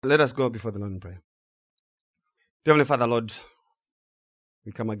Let us go before the Lord in prayer. Dear Heavenly Father, Lord,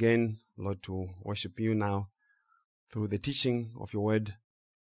 we come again, Lord, to worship you now through the teaching of your word.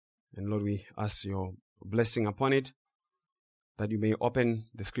 And Lord, we ask your blessing upon it, that you may open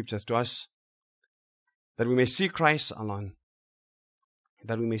the scriptures to us, that we may see Christ alone,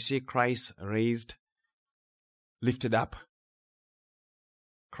 that we may see Christ raised, lifted up.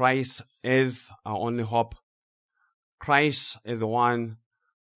 Christ is our only hope. Christ is the one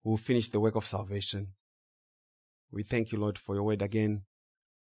who finished the work of salvation. We thank you, Lord, for your word again,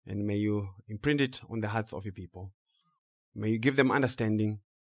 and may you imprint it on the hearts of your people. May you give them understanding,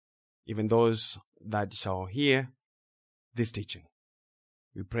 even those that shall hear this teaching.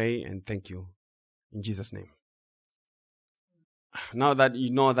 We pray and thank you in Jesus' name. Now that you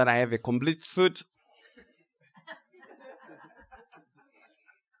know that I have a complete suit,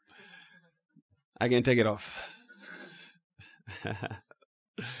 I can take it off.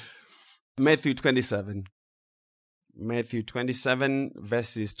 Matthew 27. Matthew 27,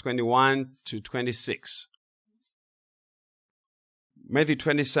 verses 21 to 26. Matthew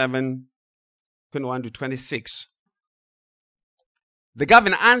 27, 21 to 26. The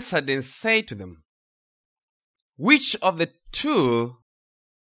governor answered and said to them, "Which of the two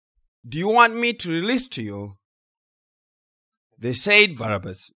do you want me to release to you?" They said,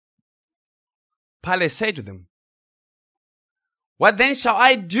 "Barabbas." Pilate said to them, "What then shall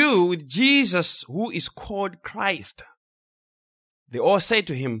I do with Jesus, who is called Christ?" They all said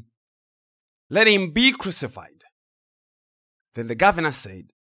to him, "Let him be crucified." Then the governor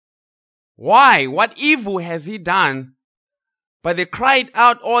said, "Why? What evil has he done?" But they cried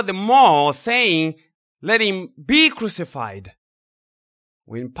out all the more, saying, "Let him be crucified."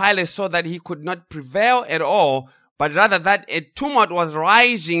 When Pilate saw that he could not prevail at all, but rather that a tumult was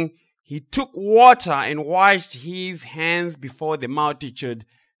rising, he took water and washed his hands before the multitude,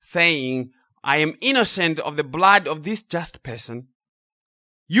 saying, "I am innocent of the blood of this just person.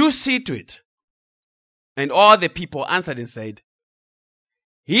 You see to it." And all the people answered and said,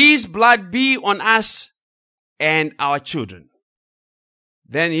 "His blood be on us and our children."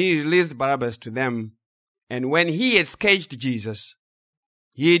 Then he released Barabbas to them, and when he had scourged Jesus,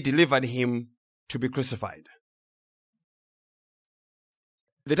 he delivered him to be crucified.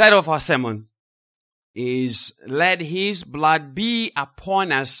 The title of our sermon is "Let His Blood Be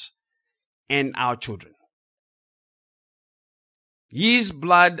Upon Us and Our Children." His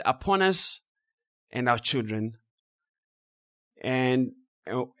blood upon us and our children. And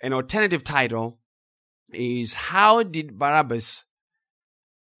an alternative title is "How Did Barabbas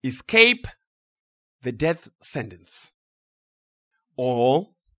Escape the Death Sentence?"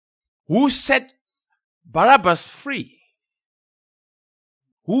 Or, "Who Set Barabbas Free?"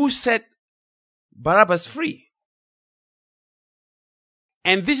 Who set Barabbas free?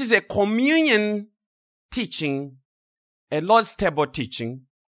 And this is a communion teaching, a Lord's table teaching.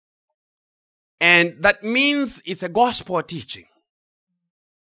 And that means it's a gospel teaching.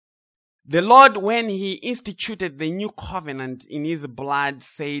 The Lord, when he instituted the new covenant in his blood,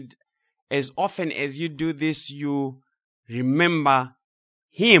 said, "As often as you do this, you remember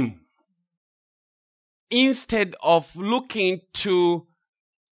him." Instead of looking to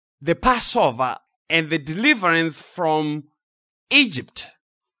the Passover and the deliverance from Egypt,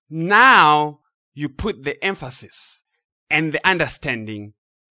 now you put the emphasis and the understanding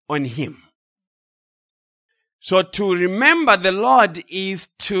on him. So to remember the Lord is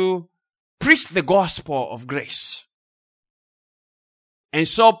to preach the gospel of grace. And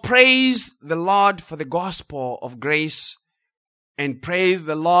so praise the Lord for the gospel of grace, and praise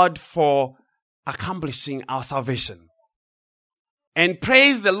the Lord for accomplishing our salvation. And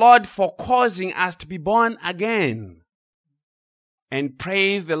praise the Lord for causing us to be born again. And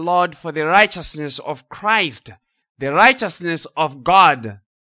praise the Lord for the righteousness of Christ, the righteousness of God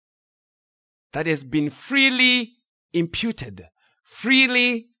that has been freely imputed,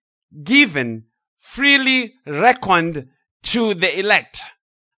 freely given, freely reckoned to the elect.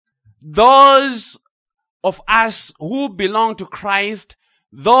 Those of us who belong to Christ,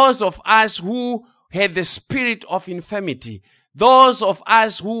 those of us who had the spirit of infirmity, those of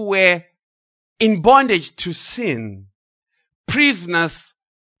us who were in bondage to sin, prisoners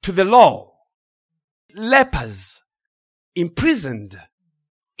to the law, lepers, imprisoned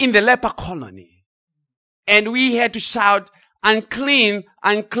in the leper colony. And we had to shout, "Unclean,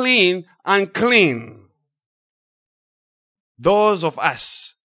 unclean, unclean." Those of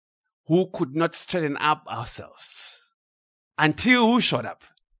us who could not straighten up ourselves until who showed up?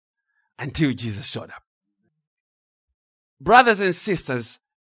 Until Jesus showed up. Brothers and sisters,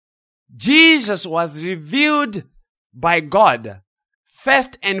 Jesus was revealed by God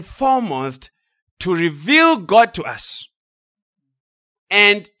first and foremost to reveal God to us.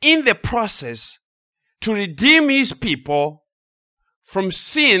 And in the process, to redeem his people from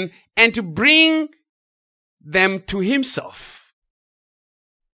sin and to bring them to himself.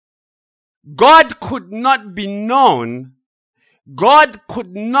 God could not be known. God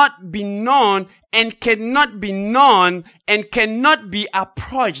could not be known and cannot be known and cannot be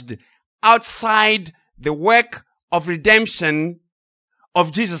approached outside the work of redemption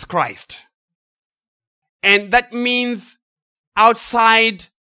of Jesus Christ. And that means outside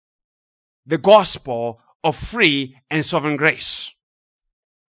the gospel of free and sovereign grace.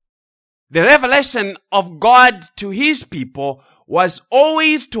 The revelation of God to his people was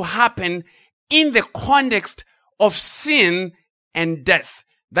always to happen in the context of sin and death,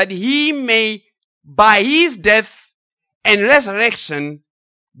 that he may, by his death and resurrection,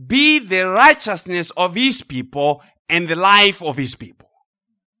 be the righteousness of his people and the life of his people.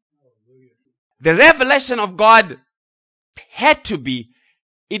 The revelation of God had to be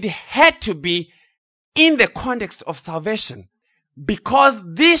in the context of salvation, because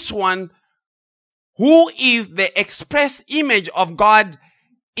this one, who is the express image of God,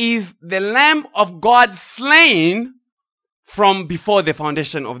 is the Lamb of God slain from before the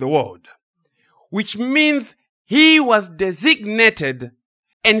foundation of the world, which means he was designated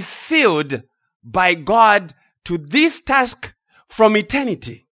and sealed by God to this task from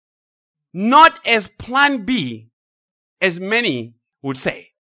eternity, not as plan B, as many would say,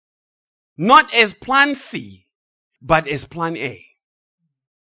 not as plan C, but as plan A.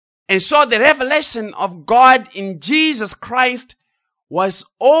 And so the revelation of God in Jesus Christ was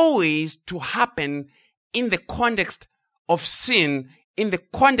always to happen in the context of sin, in the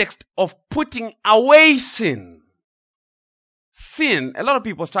context of putting away sin. Sin, a lot of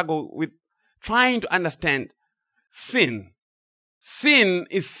people struggle with trying to understand sin. Sin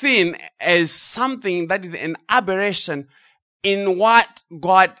is seen as something that is an aberration in what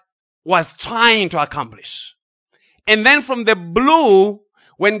God was trying to accomplish. And then from the blue,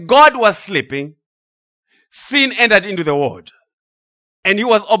 when God was sleeping, sin entered into the world. And he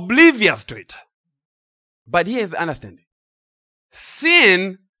was oblivious to it. But here's the understanding.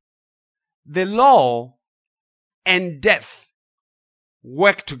 Sin, the law, and death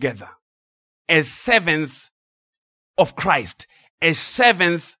work together as servants of Christ, as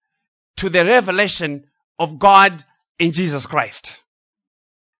servants to the revelation of God in Jesus Christ.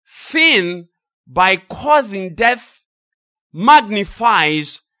 Sin, by causing death,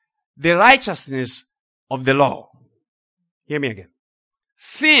 magnifies the righteousness of the law. Hear me again.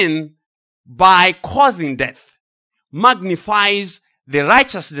 Sin, by causing death, magnifies the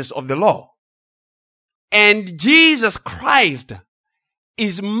righteousness of the law. And Jesus Christ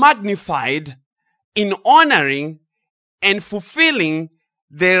is magnified in honoring and fulfilling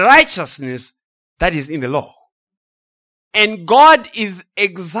the righteousness that is in the law. And God is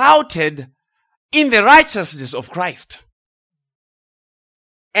exalted in the righteousness of Christ.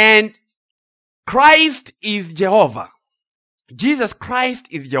 And Christ is Jehovah. Jesus Christ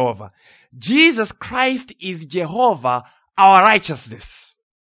is Jehovah. Jesus Christ is Jehovah, our righteousness.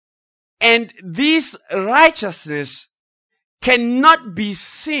 And this righteousness cannot be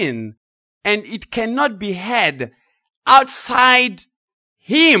seen and it cannot be had outside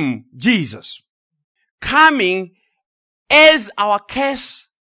him, Jesus, coming as our curse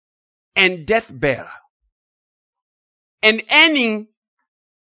and death bearer and earning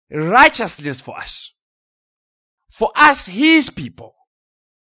righteousness for us, his people,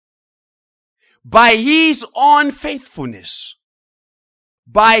 by his own faithfulness,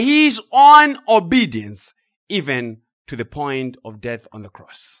 by his own obedience, even to the point of death on the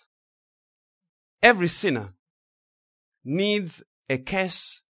cross. Every sinner needs a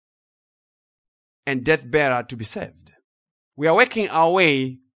curse and death bearer to be saved. We are working our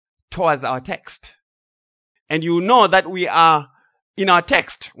way towards our text. And you know that we are in our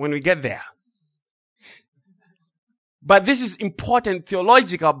text when we get there. But this is important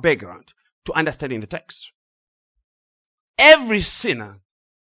theological background to understanding the text. Every sinner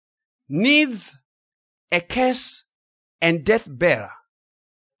needs a curse and death bearer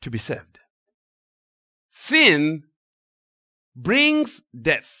to be saved. Sin brings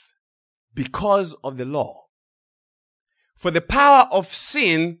death because of the law. For the power of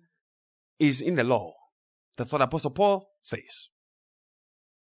sin is in the law. That's what Apostle Paul says.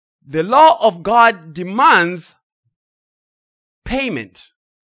 The law of God demands payment.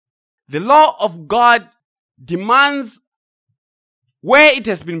 The law of God demands where it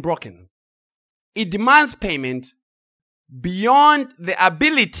has been broken. It demands payment beyond the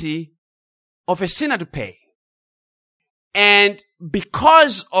ability of a sinner to pay. And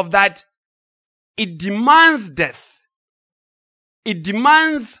because of that, it demands death. It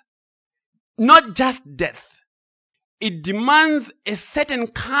demands not just death. It demands a certain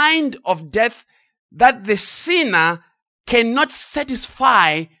kind of death that the sinner cannot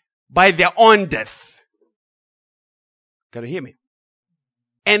satisfy by their own death. Can you hear me?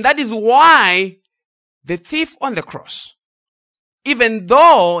 And that is why the thief on the cross, even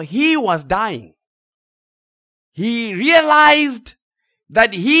though he was dying, he realized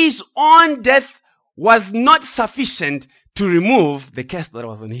that his own death was not sufficient to remove the curse that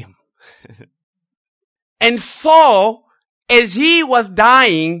was on him. And so, as he was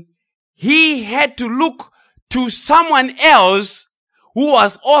dying, he had to look to someone else who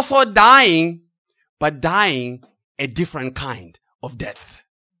was also dying, but dying a different kind of death.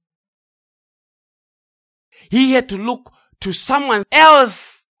 He had to look to someone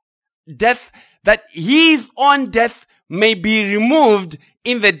else's death, that his own death may be removed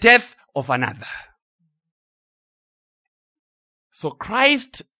in the death of another. So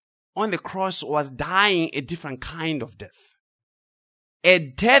Christ on the cross was dying a different kind of death. A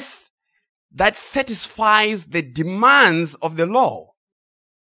death that satisfies the demands of the law.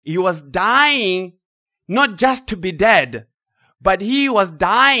 He was dying not just to be dead, but he was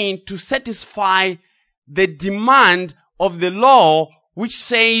dying to satisfy the demand of the law, which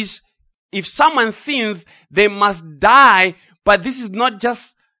says if someone sins, they must die. But this is not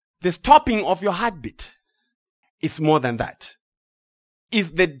just the stopping of your heartbeat. It's more than that. It's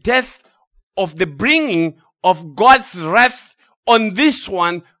the death of the bringing of God's wrath on this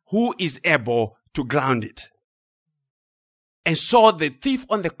one who is able to ground it. And so the thief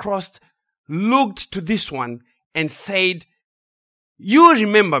on the cross looked to this one and said, you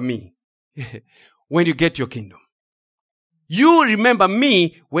remember me when you get your kingdom. You remember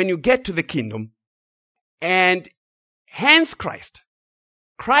me when you get to the kingdom. And hence Christ,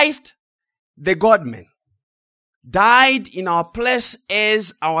 the God-man, died in our place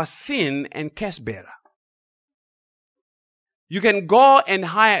as our sin and curse bearer. You can go and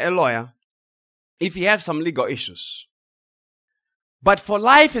hire a lawyer if you have some legal issues. But for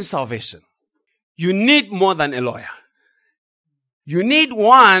life and salvation, you need more than a lawyer. You need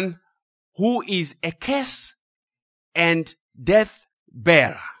one who is a curse and death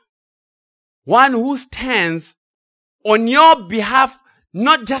bearer. One who stands on your behalf,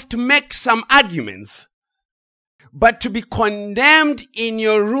 not just to make some arguments, but to be condemned in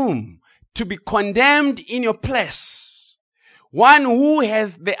your room, to be condemned in your place. One who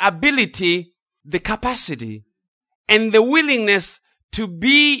has the ability, the capacity, and the willingness to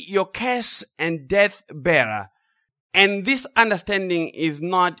be your curse and death bearer. And this understanding is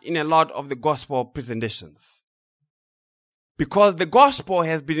not in a lot of the gospel presentations. Because the gospel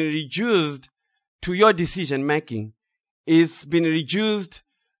has been reduced to your decision making. It's been reduced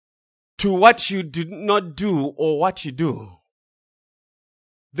to what you do not do or what you do.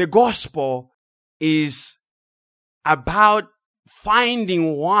 The gospel is about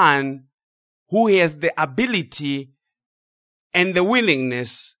finding one who has the ability and the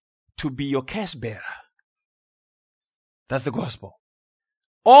willingness to be your curse bearer. That's the gospel.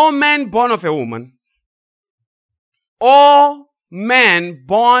 All men born of a woman, all men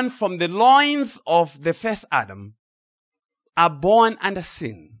born from the loins of the first Adam are born under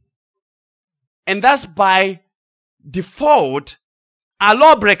sin. And thus by default are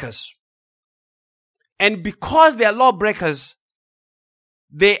lawbreakers. And because they are lawbreakers,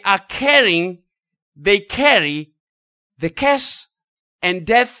 they carry the curse and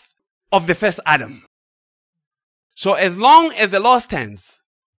death of the first Adam. So as long as the law stands,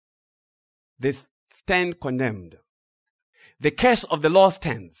 they stand condemned. The curse of the law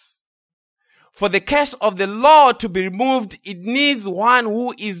stands. For the curse of the law to be removed, it needs one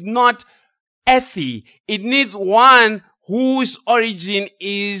who is not earthy. It needs one whose origin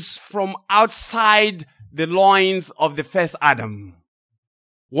is from outside the loins of the first Adam.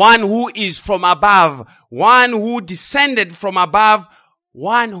 One who is from above. One who descended from above.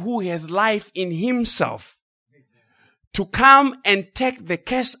 One who has life in himself. To come and take the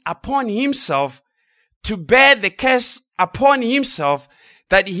curse upon himself, to bear the curse upon himself,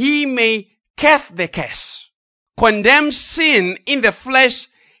 that he may curse the curse, condemn sin in the flesh,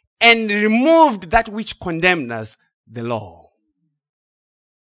 and remove that which condemned us, the law.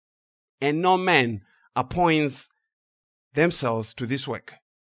 And no man appoints themselves to this work.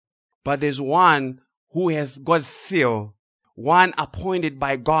 But there's one who has God's seal, one appointed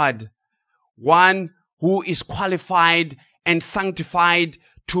by God, one who is qualified and sanctified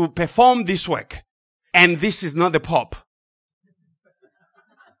to perform this work. And this is not the Pope.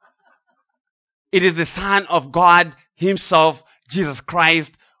 It is the Son of God himself, Jesus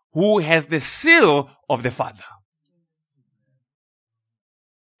Christ, who has the seal of the Father.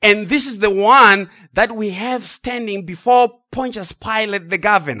 And this is the one that we have standing before Pontius Pilate, the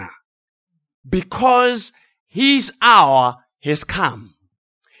governor, because his hour has come.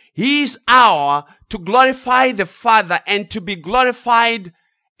 His hour to glorify the Father and to be glorified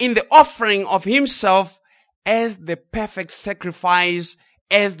in the offering of himself as the perfect sacrifice,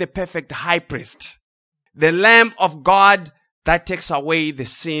 as the perfect high priest, the Lamb of God that takes away the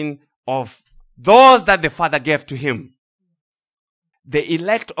sin of those that the Father gave to him. The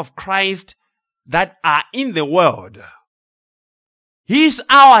elect of Christ that are in the world. His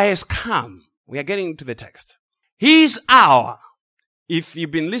hour has come. We are getting to the text. His hour. If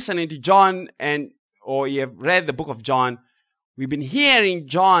you've been listening to John or you have read the book of John, we've been hearing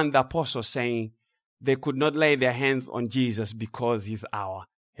John the apostle saying they could not lay their hands on Jesus because his hour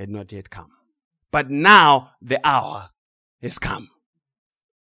had not yet come. But now the hour has come.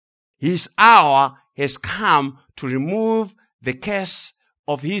 His hour has come to remove the curse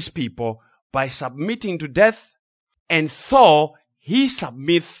of his people by submitting to death, and so he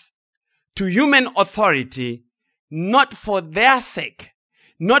submits to human authority, not for their sake,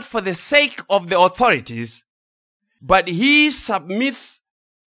 not for the sake of the authorities, but he submits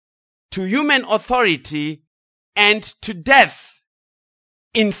to human authority and to death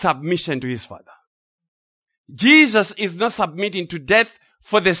in submission to his Father. Jesus is not submitting to death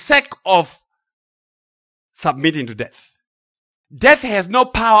for the sake of submitting to death. Death has no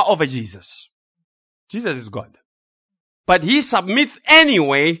power over Jesus. Jesus is God. But he submits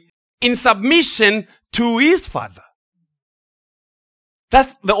anyway in submission to his Father.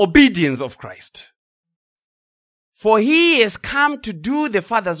 That's the obedience of Christ. For he has come to do the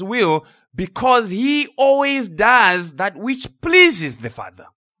Father's will because he always does that which pleases the Father.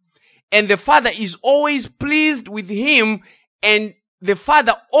 And the Father is always pleased with him, and the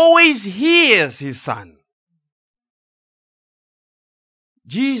Father always hears his Son.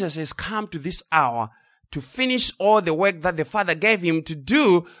 Jesus has come to this hour to finish all the work that the Father gave him to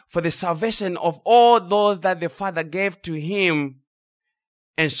do for the salvation of all those that the Father gave to him.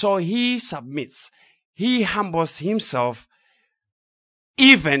 And so he submits. He humbles himself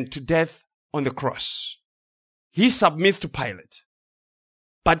even to death on the cross. He submits to Pilate.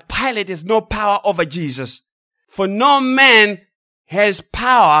 But Pilate has no power over Jesus, for no man has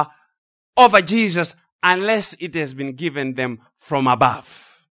power over Jesus unless it has been given them from above.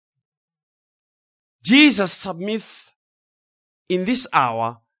 Jesus submits in this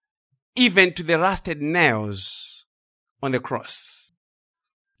hour even to the rusted nails on the cross.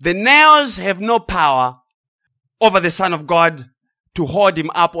 The nails have no power over the Son of God to hold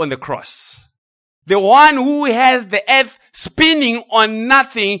him up on the cross. The one who has the earth spinning on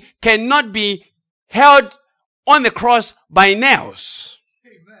nothing cannot be held on the cross by nails.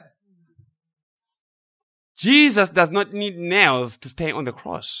 Amen. Jesus does not need nails to stay on the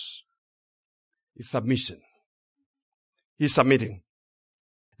cross. It's submission. He's submitting.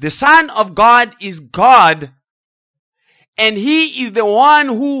 The Son of God is God, and he is the one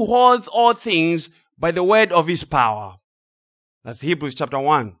who holds all things by the word of his power. That's Hebrews chapter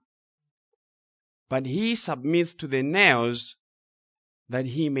 1. But he submits to the nails that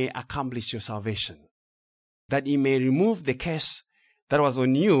he may accomplish your salvation, that he may remove the curse that was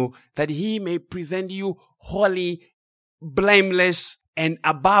on you, that he may present you holy, blameless, and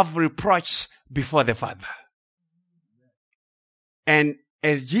above reproach before the Father. And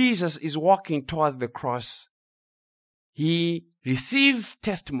as Jesus is walking towards the cross, he receives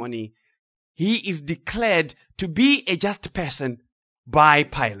testimony. He is declared to be a just person by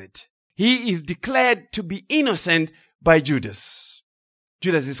Pilate. He is declared to be innocent by Judas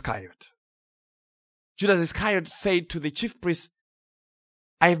Iscariot. Judas Iscariot said to the chief priest,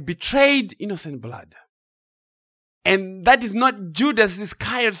 I have betrayed innocent blood. And that is not Judas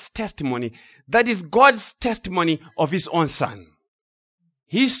Iscariot's testimony. That is God's testimony of his own Son.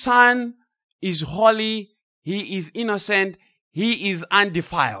 His Son is holy. He is innocent. He is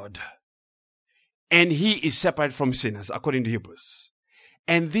undefiled. And he is separate from sinners, according to Hebrews.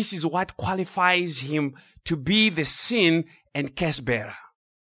 And this is what qualifies him to be the sin and curse bearer.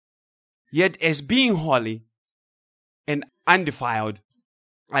 Yet as being holy and undefiled,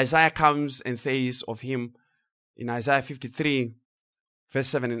 Isaiah comes and says of him in Isaiah 53, verse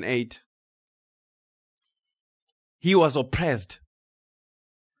 7 and 8, he was oppressed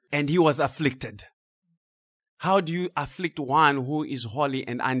and he was afflicted. How do you afflict one who is holy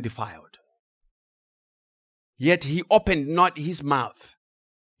and undefiled? Yet he opened not his mouth.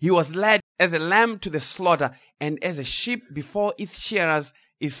 He was led as a lamb to the slaughter, and as a sheep before its shearers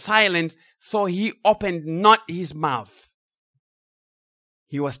is silent, so he opened not his mouth.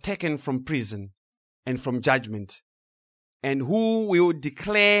 He was taken from prison and from judgment. And who will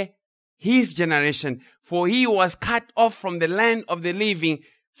declare his generation? For he was cut off from the land of the living.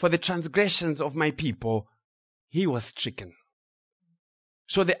 For the transgressions of my people, he was stricken.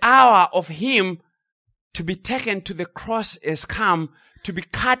 So the hour of him to be taken to the cross has come. To be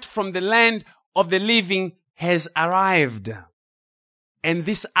cut from the land of the living has arrived. And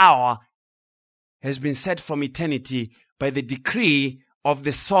this hour has been set from eternity by the decree of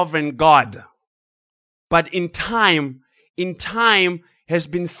the sovereign God. But in time has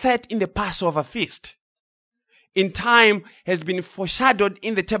been set in the Passover feast. In time has been foreshadowed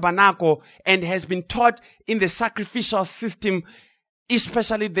in the tabernacle and has been taught in the sacrificial system,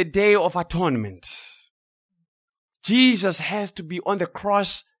 especially the Day of Atonement. Jesus has to be on the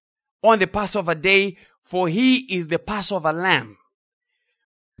cross on the Passover day, for he is the Passover lamb.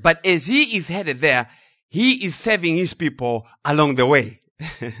 But as he is headed there, he is saving his people along the way.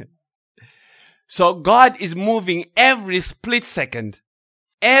 So God is moving every split second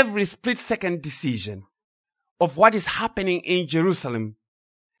decision of what is happening in Jerusalem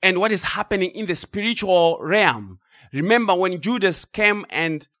and what is happening in the spiritual realm. Remember when Judas came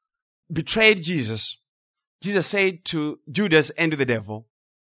and betrayed Jesus, Jesus said to Judas and to the devil,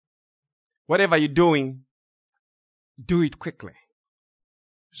 whatever you're doing, do it quickly.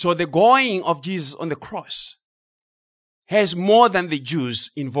 So the going of Jesus on the cross has more than the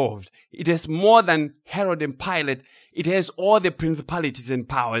Jews involved. It has more than Herod and Pilate. It has all the principalities and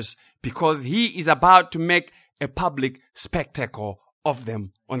powers, because he is about to make a public spectacle of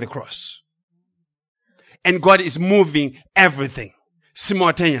them on the cross. And God is moving everything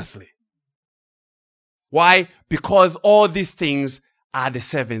simultaneously. Why? Because all these things are the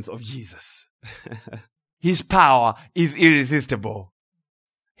servants of Jesus. His power is irresistible.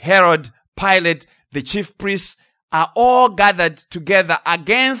 Herod, Pilate, the chief priests are all gathered together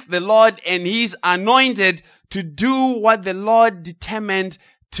against the Lord and his anointed to do what the Lord determined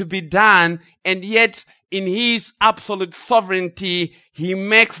to be done, and yet in his absolute sovereignty, he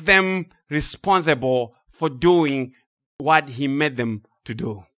makes them responsible for doing what he made them to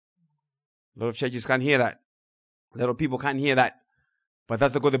do. A lot of churches can't hear that. A lot of people can't hear that. But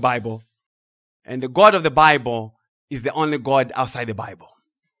that's the God of the Bible. And the God of the Bible is the only God outside the Bible.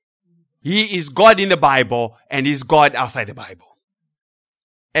 He is God in the Bible and he's God outside the Bible.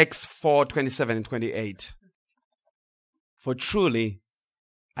 Acts 4:27 and 28. For truly,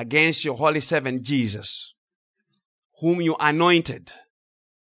 against your holy servant Jesus, whom you anointed,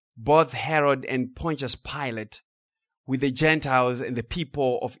 both Herod and Pontius Pilate, with the Gentiles and the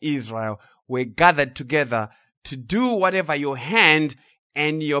people of Israel, were gathered together to do whatever your hand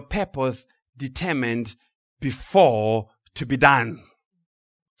and your purpose determined before to be done.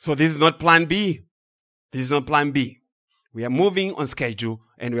 So this is not plan B. This is not plan B. We are moving on schedule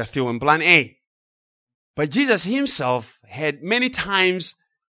and we are still on plan A. But Jesus himself had many times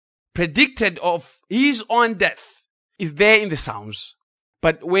predicted of his own death. It's there in the Psalms.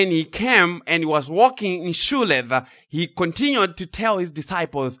 But when he came and he was walking in shoe leather, he continued to tell his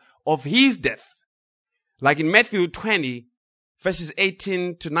disciples of his death. Like in Matthew 20, verses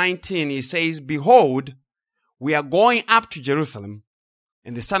 18 to 19, he says, behold, we are going up to Jerusalem,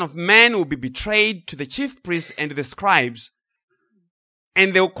 and the Son of Man will be betrayed to the chief priests and to the scribes,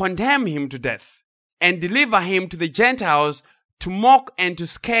 and they will condemn him to death, and deliver him to the Gentiles to mock and to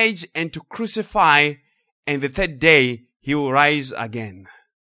scourge and to crucify, and the third day he will rise again.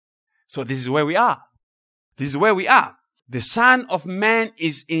 So this is where we are. This is where we are. The Son of Man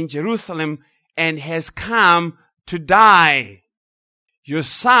is in Jerusalem and has come to die. Your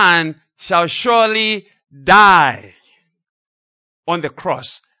son shall surely die on the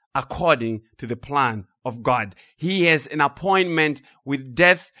cross according to the plan of God. He has an appointment with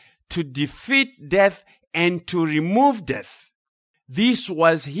death to defeat death and to remove death. This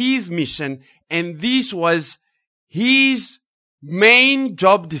was his mission and this was his main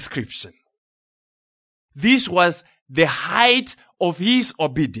job description. This was the height of his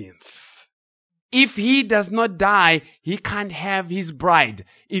obedience. If he does not die, he can't have his bride.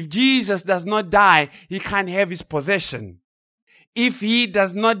 If Jesus does not die, he can't have his possession. If he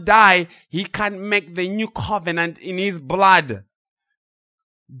does not die, he can't make the new covenant in his blood.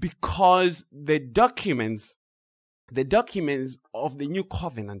 Because the documents of the new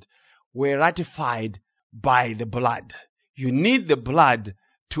covenant were ratified by the blood. You need the blood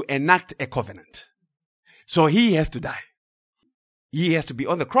to enact a covenant. So he has to die. He has to be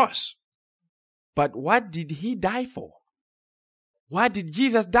on the cross. But what did he die for? What did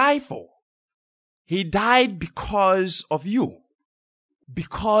Jesus die for? He died because of you.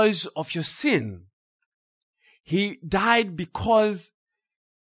 because of your sin. He died because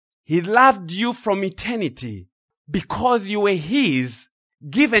he loved you from eternity, because you were his,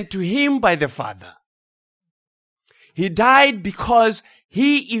 given to him by the Father. He died because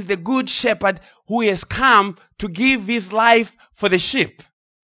he is the good shepherd who has come to give his life for the sheep.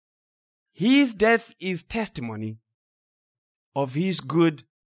 His death is testimony of his good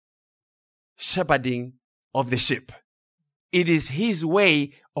shepherding of the sheep. It is his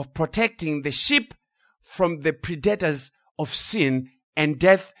way of protecting the sheep from the predators of sin and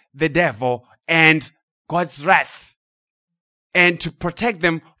death, the devil, and God's wrath, and to protect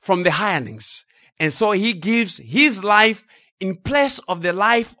them from the hirelings. And so he gives his life in place of the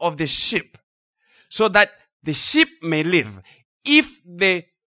life of the sheep, so that the sheep may live. If the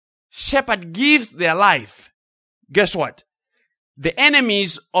shepherd gives their life, guess what? The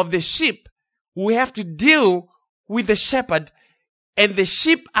enemies of the sheep will have to deal with the shepherd, and the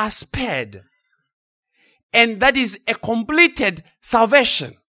sheep are spared. And that is a completed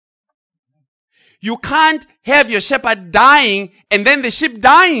salvation. You can't have your shepherd dying and then the sheep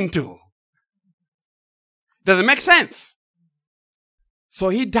dying too. Does it make sense? So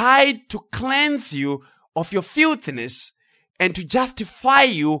he died to cleanse you of your filthiness and to justify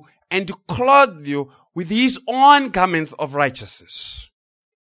you and to clothe you with his own garments of righteousness.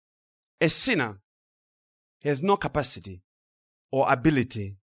 A sinner has no capacity or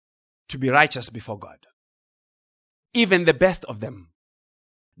ability to be righteous before God. Even the best of them,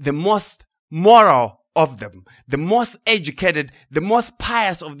 the most moral of them, the most educated, the most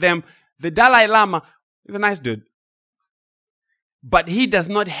pious of them, the Dalai Lama is a nice dude. But he does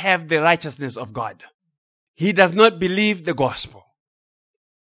not have the righteousness of God. He does not believe the gospel.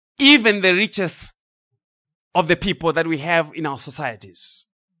 Even the richest of the people that we have in our societies,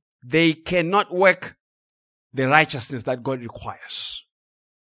 they cannot work the righteousness that God requires.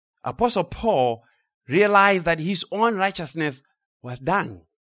 Apostle Paul realized that his own righteousness was done.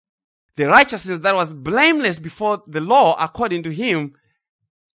 The righteousness that was blameless before the law, according to him,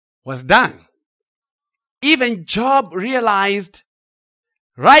 was done. Even Job realized,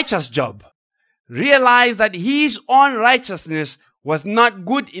 righteous Job, realized that his own righteousness was not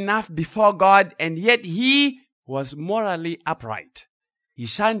good enough before God, and yet he was morally upright. He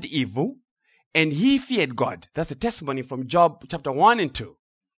shunned evil, and he feared God. That's a testimony from Job chapter 1 and 2.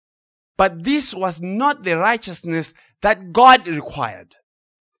 But this was not the righteousness that God required.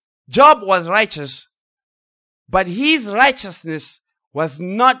 Job was righteous, but his righteousness was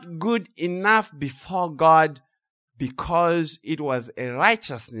not good enough before God, because it was a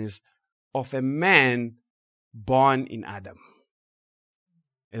righteousness of a man born in Adam.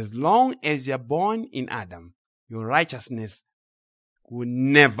 As long as you're born in Adam, your righteousness will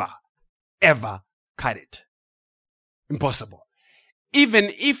never, ever cut it. Impossible.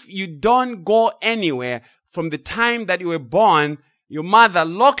 Even if you don't go anywhere from the time that you were born, your mother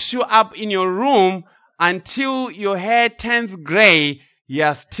locks you up in your room until your hair turns gray, you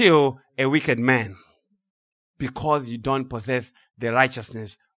are still a wicked man, because you don't possess the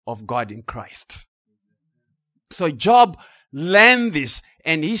righteousness of God in Christ. So Job learned this,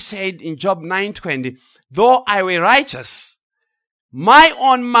 and he said in Job 9:20, though I were righteous, my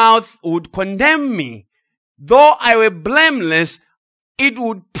own mouth would condemn me. Though I were blameless, it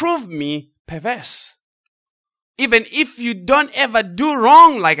would prove me perverse. Even if you don't ever do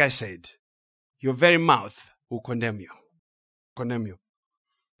wrong, like I said, your very mouth will condemn you. Condemn you.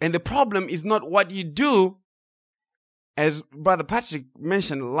 And the problem is not what you do, as Brother Patrick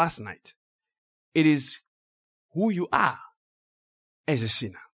mentioned last night. It is who you are as a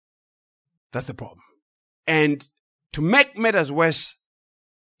sinner. That's the problem. And to make matters worse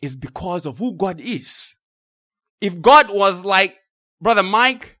is because of who God is. If God was like Brother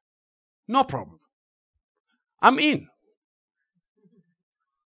Mike, no problem. I'm in.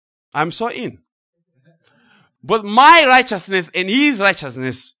 I'm so in. But my righteousness and his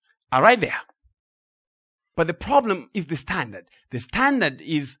righteousness are right there. But the problem is the standard. The standard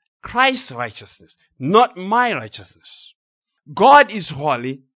is Christ's righteousness, not my righteousness. God is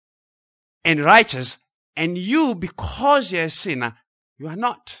holy and righteous, and you, because you're a sinner, you are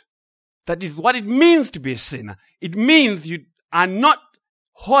not. That is what it means to be a sinner. It means you are not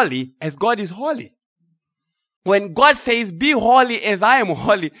holy as God is holy. When God says, be holy as I am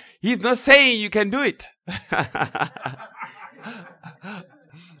holy, he's not saying you can do it.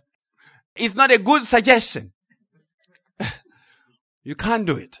 It's not a good suggestion. You can't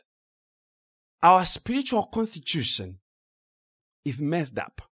do it. Our spiritual constitution is messed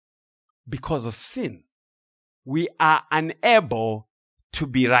up because of sin. We are unable to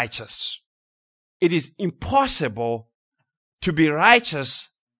be righteous. It is impossible to be righteous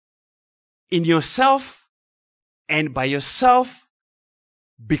in yourself and by yourself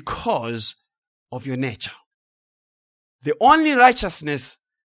because of your nature. The only righteousness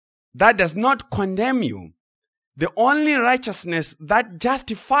that does not condemn you, the only righteousness that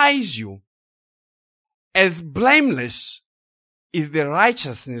justifies you as blameless, is the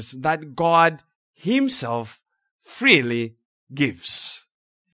righteousness that God Himself freely gives.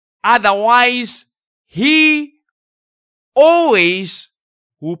 Otherwise, He always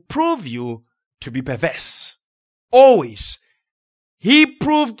will prove you to be perverse. Always. He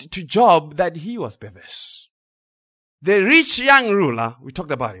proved to Job that he was perverse. The rich young ruler, we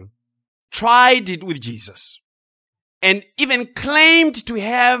talked about him, tried it with Jesus and even claimed to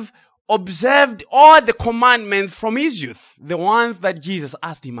have observed all the commandments from his youth, the ones that Jesus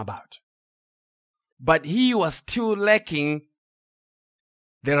asked him about. But he was still lacking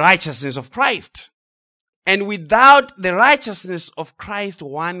the righteousness of Christ. And without the righteousness of Christ,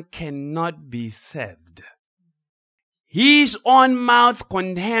 one cannot be saved. His own mouth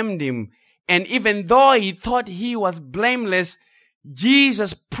condemned him. And even though he thought he was blameless,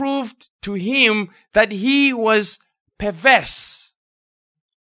 Jesus proved to him that he was perverse.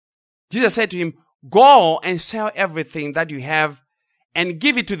 Jesus said to him, "Go and sell everything that you have and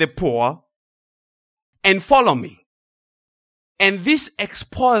give it to the poor and follow me." And this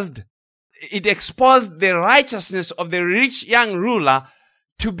exposed the righteousness of the rich young ruler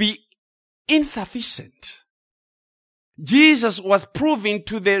to be insufficient. Jesus was proving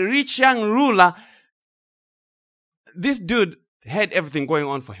to the rich young ruler, this dude had everything going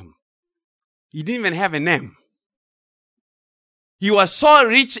on for him. He didn't even have a name. He was so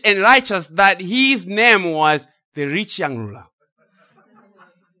rich and righteous that his name was the rich young ruler.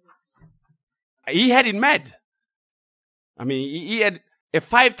 He had it mad. I mean, he had a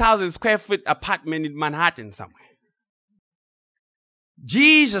 5,000 square foot apartment in Manhattan somewhere.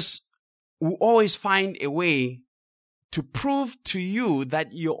 Jesus will always find a way to prove to you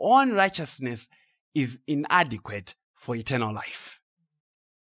that your own righteousness is inadequate for eternal life.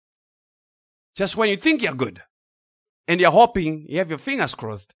 Just when you think you're good and you're hoping, you have your fingers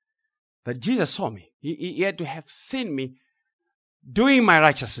crossed, that Jesus saw me. He had to have seen me doing my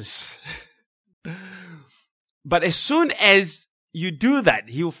righteousness. But as soon as you do that,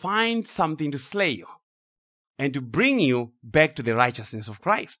 He'll find something to slay you and to bring you back to the righteousness of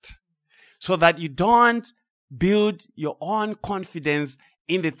Christ, so that you don't build your own confidence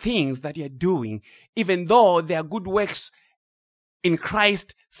in the things that you're doing. Even though they are good works in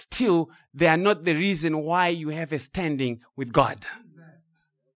Christ, still they are not the reason why you have a standing with God.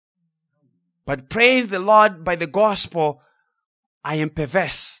 But praise the Lord, by the gospel, I am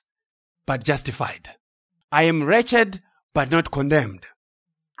perverse, but justified. I am wretched, but not condemned.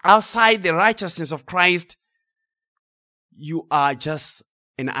 Outside the righteousness of Christ, you are just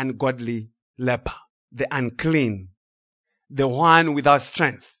an ungodly leper, the unclean, the one without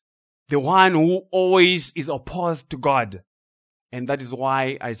strength, the one who always is opposed to God. And that is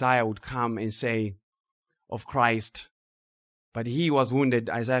why Isaiah would come and say of Christ, but He was wounded,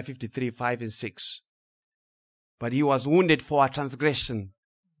 Isaiah 53, 5 and 6. But He was wounded for our transgressions.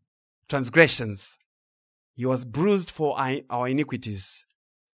 He was bruised for our iniquities.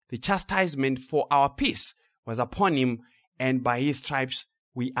 The chastisement for our peace was upon Him, and by His stripes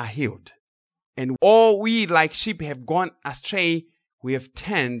we are healed. And all we like sheep have gone astray. We have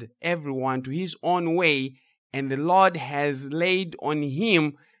turned everyone to his own way, and the Lord has laid on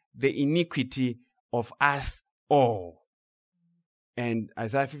Him the iniquity of us all. And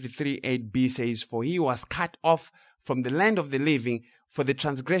Isaiah 53, 8b says, "For He was cut off from the land of the living, for the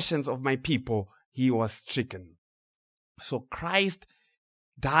transgressions of my people He was stricken." So Christ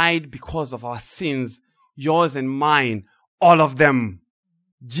died because of our sins, yours and mine, all of them.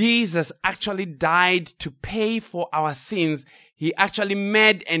 Jesus actually died to pay for our sins. He actually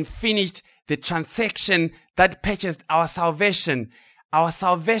made and finished the transaction that purchased our salvation. Our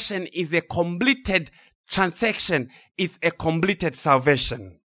salvation is a completed transaction. It's a completed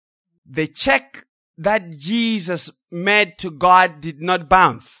salvation. The check that Jesus made to God did not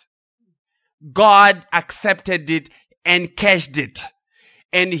bounce. God accepted it and cashed it.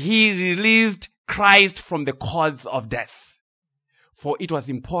 And He released Christ from the cords of death. For it was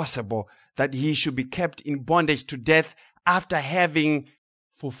impossible that He should be kept in bondage to death after having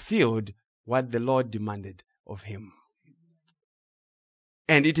fulfilled what the Lord demanded of Him.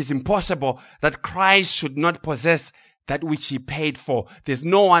 And it is impossible that Christ should not possess that which He paid for. There's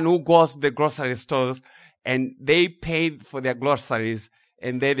no one who goes to the grocery stores and they paid for their groceries,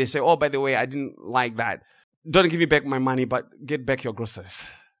 and then they say, "Oh, by the way, I didn't like that. Don't give me back my money, but get back your groceries."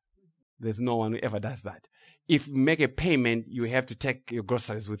 There's no one who ever does that. if you make a payment, you have to take your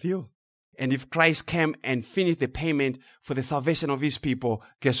groceries with you. And if Christ came and finished the payment for the salvation of his people,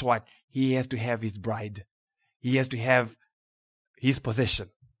 guess what? He has to have his bride. He has to have his possession.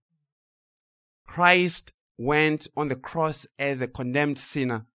 Christ went on the cross as a condemned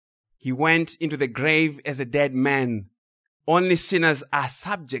sinner. He went into the grave as a dead man. Only sinners are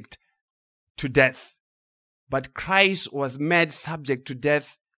subject to death. But Christ was made subject to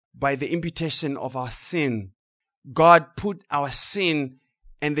death by the imputation of our sin. God put our sin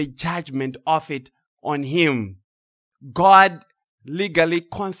and the judgment of it on him. God legally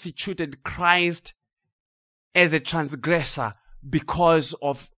constituted Christ as a transgressor because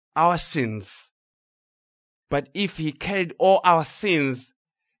of our sins. But if he carried all our sins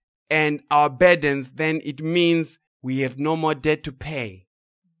and our burdens, then it means we have no more debt to pay.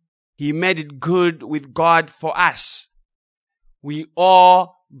 He made it good with God for us. We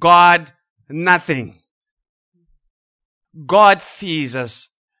owe God nothing. God sees us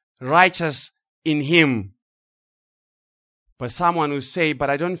righteous in him. But someone will say, but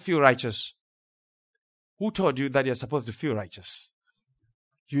I don't feel righteous. Who told you that you're supposed to feel righteous?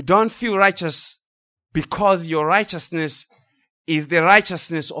 You don't feel righteous because your righteousness is the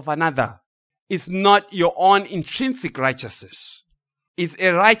righteousness of another. It's not your own intrinsic righteousness. It's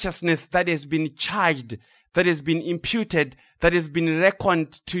a righteousness that has been charged, that has been imputed, that has been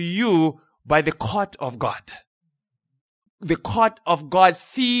reckoned to you by the court of God. The court of God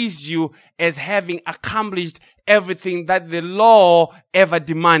sees you as having accomplished everything that the law ever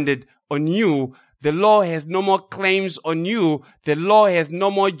demanded on you. The law has no more claims on you. The law has no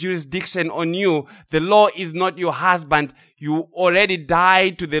more jurisdiction on you. The law is not your husband. You already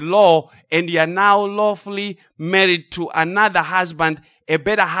died to the law and you are now lawfully married to another husband, a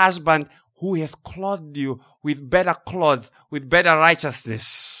better husband who has clothed you with better clothes, with better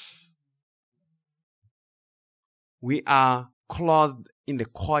righteousness. We are clothed in the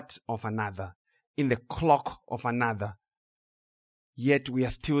coat of another, in the cloak of another. Yet we are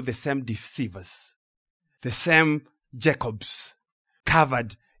still the same deceivers, the same Jacobs,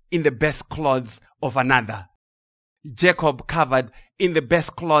 covered in the best clothes of another. Jacob covered in the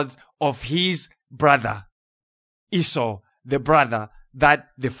best clothes of his brother, Esau, the brother that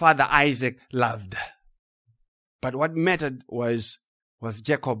the father Isaac loved. But what mattered was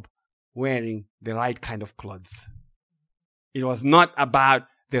Jacob wearing the right kind of clothes. It was not about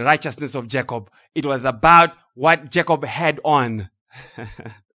the righteousness of Jacob. It was about what Jacob had on.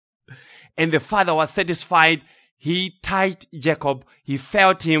 And the father was satisfied. He touched Jacob. He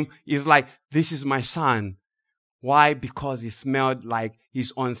felt him. He's like, this is my son. Why? Because he smelled like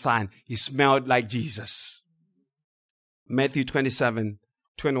his own son. He smelled like Jesus. Matthew 27,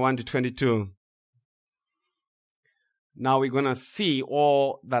 21 to 22. Now we're going to see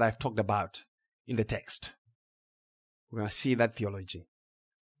all that I've talked about in the text. We're going to see that theology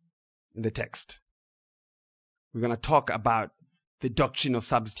in the text. We're going to talk about the doctrine of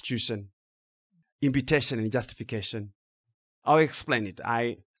substitution, imputation and justification. I'll explain it.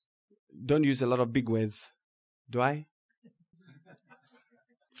 I don't use a lot of big words, do I?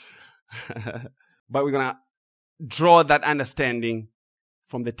 But we're going to draw that understanding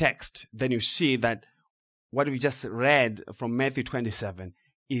from the text. Then you see that what we just read from Matthew 27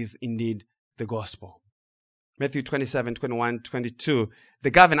 is indeed the gospel. Matthew 27, 21, 22.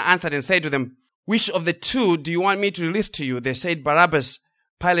 The governor answered and said to them, which of the two do you want me to release to you? They said, Barabbas.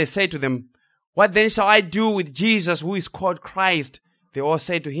 Pilate said to them, what then shall I do with Jesus who is called Christ? They all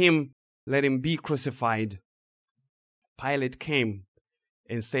said to him, let him be crucified. Pilate came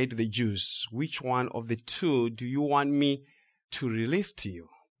and said to the Jews, which one of the two do you want me to release to you?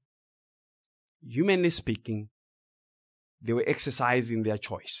 Humanly speaking, they were exercising their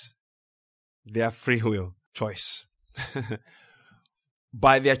choice, their free will choice.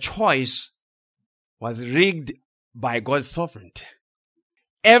 But their choice was rigged by God's sovereignty.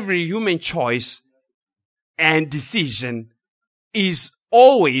 Every human choice and decision is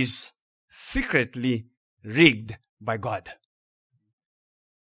always secretly rigged by God.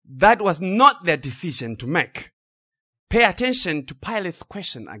 That was not their decision to make. Pay attention to Pilate's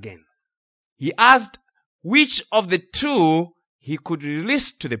question again. He asked which of the two he could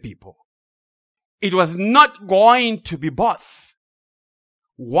release to the people. It was not going to be both.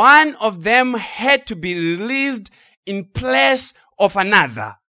 One of them had to be released in place of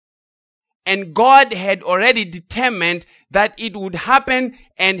another. And God had already determined that it would happen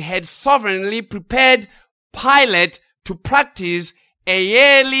and had sovereignly prepared Pilate to practice a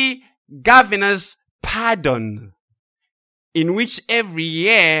yearly governor's pardon, in which every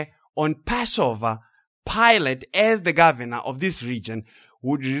year on Passover, Pilate, as the governor of this region,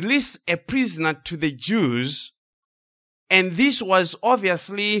 would release a prisoner to the Jews, and this was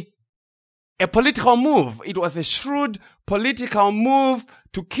obviously a political move. It was a shrewd political move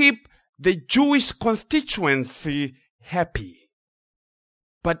to keep the Jewish constituency happy.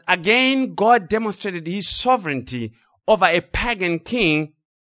 But again, God demonstrated his sovereignty over a pagan king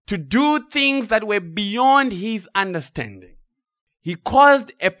to do things that were beyond his understanding. He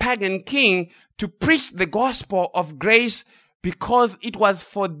caused a pagan king to preach the gospel of grace because it was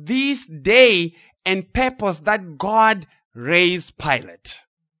for this day and purpose that God raised Pilate.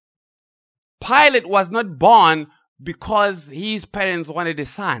 Pilate was not born because his parents wanted a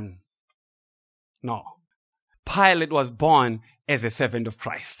son. No. Pilate was born as a servant of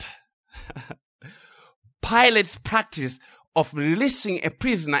Christ. Pilate's practice of releasing a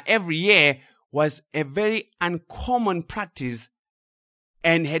prisoner every year was a very uncommon practice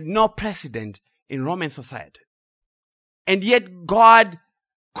and had no precedent in Roman society. And yet God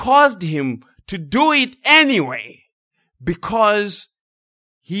caused him to do it anyway because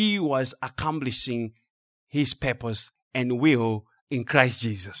he was accomplishing his purpose and will in Christ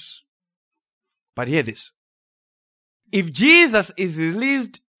Jesus. But hear this. If Jesus is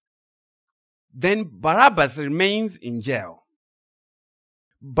released, then Barabbas remains in jail.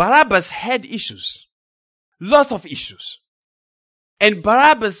 Barabbas had issues. Lots of issues. And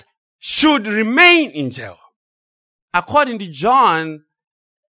Barabbas should remain in jail. According to John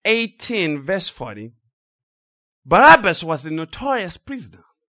 18 verse 40, Barabbas was a notorious prisoner.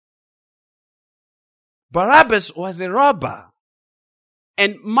 Barabbas was a robber.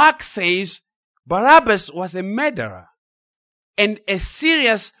 And Mark says Barabbas was a murderer and a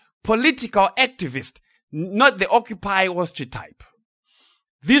serious political activist, not the Occupy Wall Street type.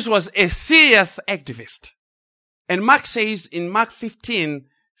 This was a serious activist. And Mark says in Mark 15,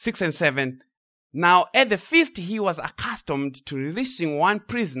 6 and 7, now at the feast he was accustomed to releasing one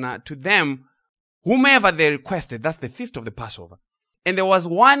prisoner to them whomever they requested. That's the feast of the Passover. And there was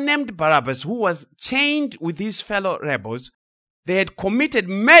one named Barabbas who was chained with his fellow rebels. They had committed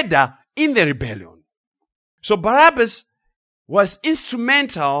murder in the rebellion. So Barabbas was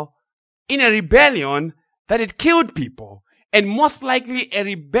instrumental in a rebellion that had killed people, and most likely a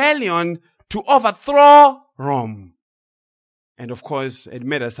rebellion to overthrow Rome. And of course, it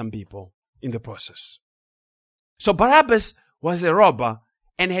murdered some people in the process. So Barabbas was a robber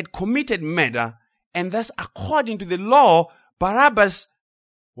and had committed murder, and thus according to the law, Barabbas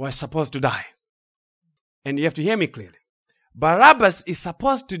was supposed to die. And you have to hear me clearly. Barabbas is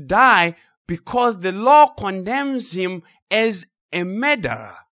supposed to die because the law condemns him as a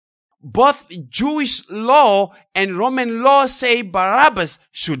murderer. Both Jewish law and Roman law say Barabbas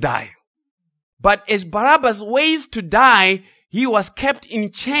should die. But as Barabbas waits to die, he was kept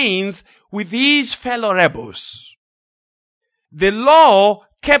in chains with his fellow rebels. The law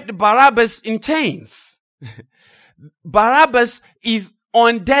kept Barabbas in chains. Barabbas is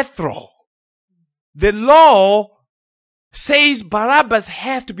on death row. The law says Barabbas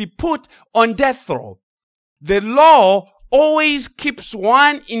has to be put on death row. The law always keeps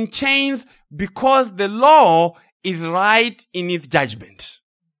one in chains because the law is right in its judgment.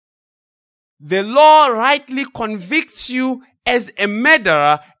 The law rightly convicts you as a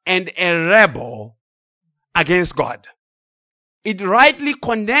murderer and a rebel against God. It rightly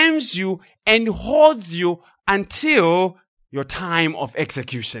condemns you and holds you until your time of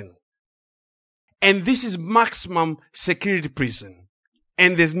execution. And this is maximum security prison.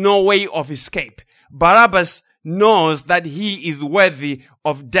 And there's no way of escape. Barabbas knows that he is worthy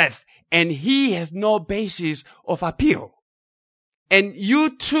of death and he has no basis of appeal. And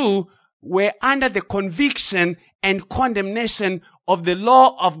you too were under the conviction and condemnation of the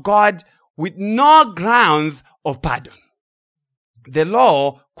law of God with no grounds of pardon. The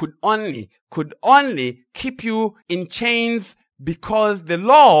law could only keep you in chains because the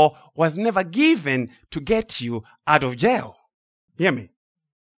law was never given to get you out of jail. Hear me.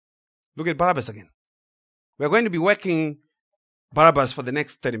 Look at Barabbas again. We're going to be working Barabbas for the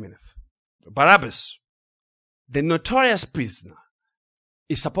next 30 minutes. Barabbas, the notorious prisoner,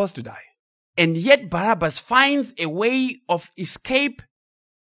 is supposed to die. And yet Barabbas finds a way of escape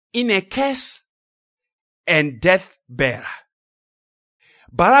in a curse and death bearer.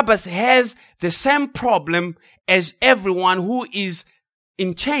 Barabbas has the same problem as everyone who is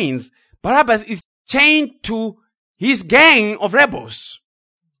in chains. Barabbas is chained to his gang of rebels.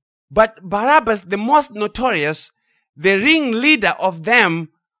 But Barabbas, the most notorious, the ringleader of them,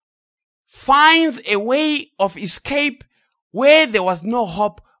 finds a way of escape where there was no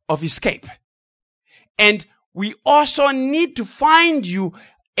hope of escape. And we also need to find you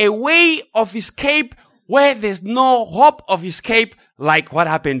a way of escape where there's no hope of escape, like what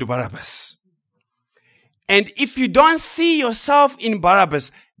happened to Barabbas. And if you don't see yourself in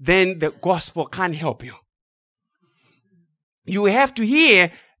Barabbas, then the gospel can't help you. You have to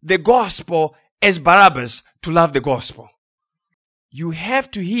hear the gospel as Barabbas to love the gospel. You have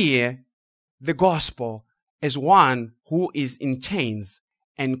to hear the gospel as one who is in chains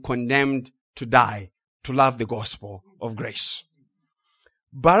and condemned to die to love the gospel of grace.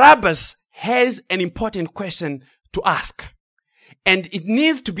 Barabbas has an important question to ask, and it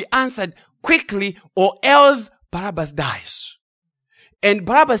needs to be answered quickly or else Barabbas dies. And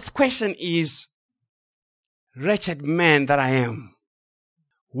Barabbas' question is, wretched man that I am,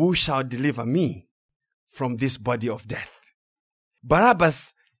 who shall deliver me from this body of death?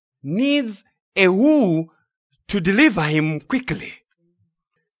 Barabbas needs a who to deliver him quickly.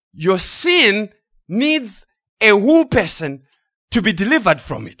 Your sin needs a who person to be delivered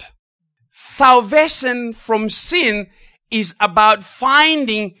from it. Salvation from sin is about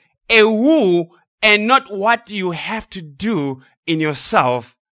finding a who and not what you have to do in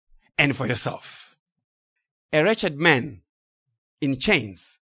yourself and for yourself. A wretched man in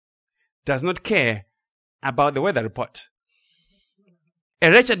chains does not care about the weather report. A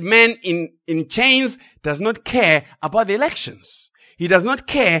wretched man in chains does not care about the elections. He does not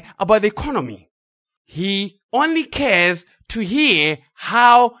care about the economy. He only cares to hear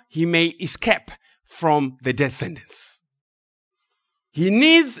how he may escape from the death sentence. He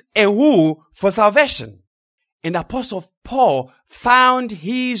needs a who for salvation. And Apostle Paul found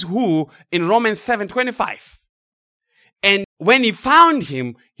his who in Romans 7:25. And when he found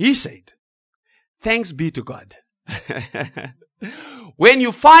him, he said, thanks be to God. When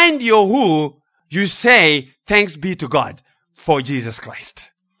you find your who, you say, thanks be to God for Jesus Christ.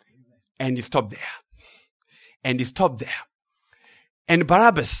 And he stopped there. And he stopped there. And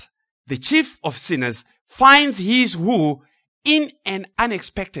Barabbas, the chief of sinners, finds his who in an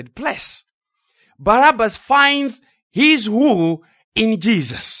unexpected place. Barabbas finds his who in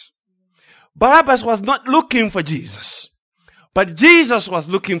Jesus. Barabbas was not looking for Jesus, but Jesus was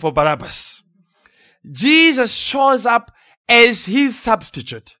looking for Barabbas. Jesus shows up as his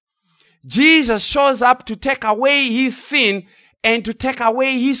substitute. Jesus shows up to take away his sin and to take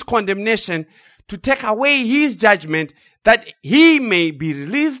away his condemnation, to take away his judgment, that he may be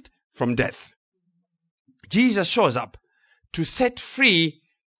released from death. Jesus shows up to set free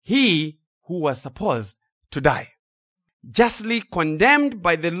he who was supposed to die. Justly condemned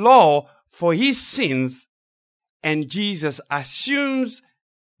by the law for his sins, and Jesus assumes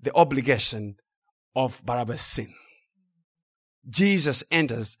the obligation of Barabbas' sin. Jesus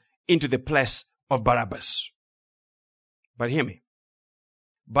enters into the place of Barabbas. But hear me.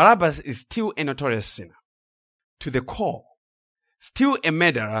 Barabbas is still a notorious sinner to the core, still a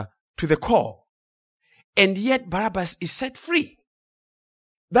murderer to the core, and yet Barabbas is set free.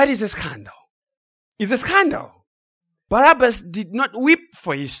 That is a scandal. It's a scandal. Barabbas did not weep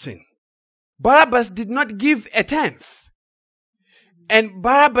for his sin. Barabbas did not give a tenth. And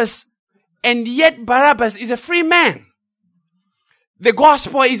yet Barabbas is a free man. The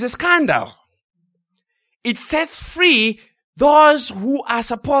gospel is a scandal. It sets free those who are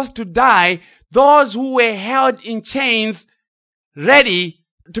supposed to die, those who were held in chains, ready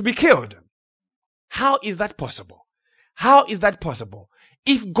to be killed. How is that possible? How is that possible?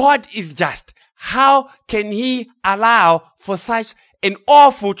 If God is just, how can he allow for such an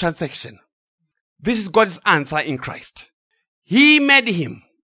awful transaction? This is God's answer in Christ. He made him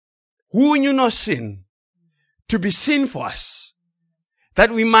who knew no sin to be sin for us,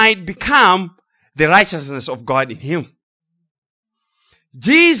 that we might become the righteousness of God in him.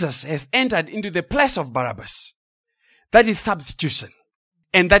 Jesus has entered into the place of Barabbas. That is substitution,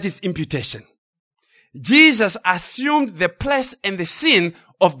 and that is imputation. Jesus assumed the place and the sin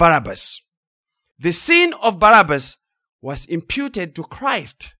of Barabbas. The sin of Barabbas was imputed to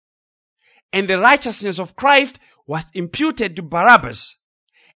Christ, and the righteousness of Christ was imputed to Barabbas.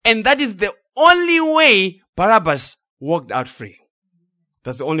 And that is the only way Barabbas walked out free.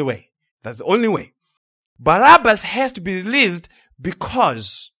 That's the only way. That's the only way. Barabbas has to be released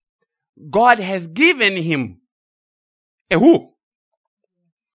because God has given him a who.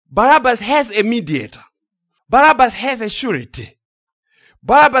 Barabbas has a mediator. Barabbas has a surety.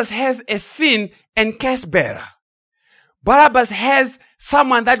 Barabbas has a sin and case bearer. Barabbas has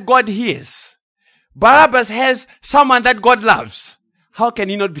someone that God hears. Barabbas has someone that God loves. How can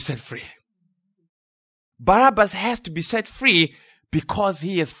he not be set free? Barabbas has to be set free because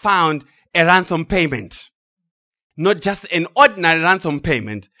he has found a ransom payment. Not just an ordinary ransom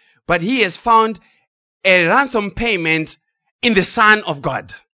payment, but he has found a ransom payment in the Son of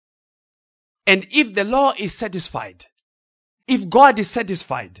God. And if the law is satisfied, if God is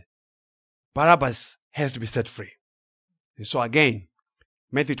satisfied, Barabbas has to be set free. And so again,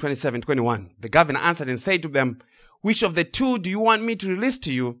 Matthew 27:21, the governor answered and said to them, which of the two do you want me to release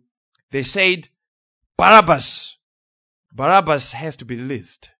to you? They said, Barabbas. Barabbas has to be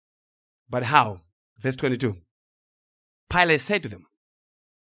released. But how? Verse 22. Pilate said to them,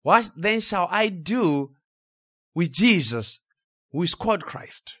 what then shall I do with Jesus, who is called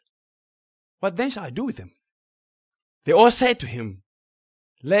Christ? What then shall I do with him? They all said to him,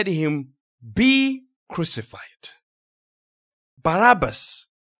 let him be crucified. Barabbas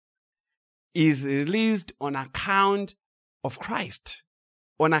is released on account of Christ,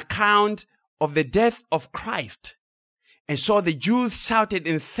 on account of the death of Christ. And so the Jews shouted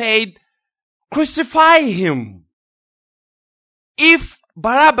and said, crucify him. If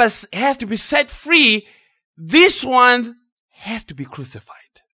Barabbas has to be set free, this one has to be crucified.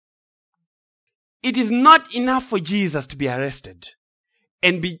 It is not enough for Jesus to be arrested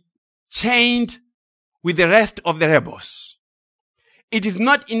and be chained with the rest of the rebels. It is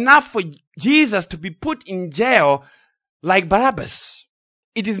not enough for Jesus to be put in jail like Barabbas.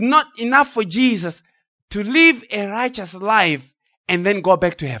 It is not enough for Jesus to live a righteous life and then go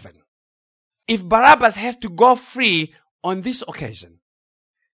back to heaven. If Barabbas has to go free on this occasion,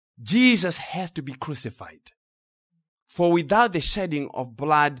 Jesus has to be crucified. For without the shedding of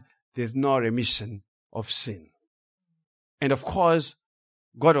blood, there's no remission of sin. And of course,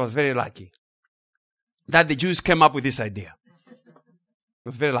 God was very lucky that the Jews came up with this idea. It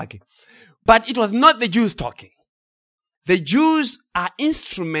was very lucky. But it was not the Jews talking. The Jews are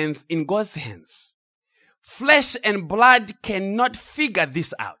instruments in God's hands. Flesh and blood cannot figure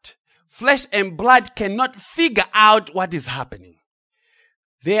this out. Flesh and blood cannot figure out what is happening.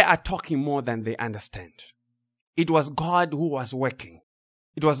 They are talking more than they understand. It was God who was working.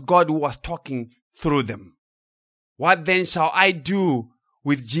 It was God who was talking through them. What then shall I do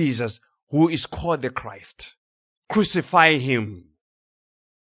with Jesus, who is called the Christ? Crucify him.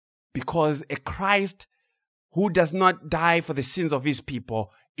 Because a Christ who does not die for the sins of his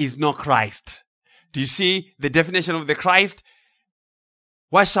people is not Christ. Do you see the definition of the Christ?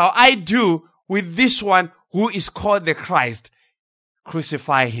 What shall I do with this one who is called the Christ?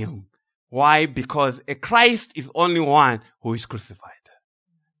 Crucify him. Why? Because a Christ is only one who is crucified.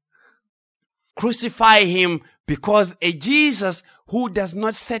 Crucify him because a Jesus who does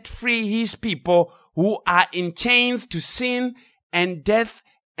not set free his people who are in chains to sin and death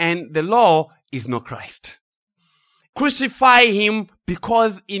and the law is not Christ. Crucify him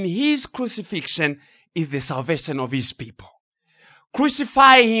because in his crucifixion is the salvation of his people.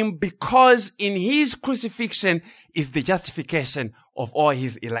 Crucify him because in his crucifixion is the justification of all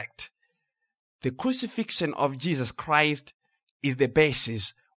his elect. The crucifixion of Jesus Christ is the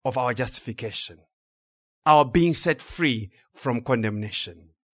basis of our justification, our being set free from condemnation.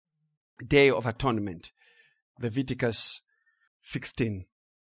 Day of Atonement, Leviticus 16,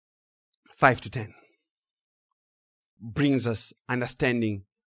 5-10, brings us understanding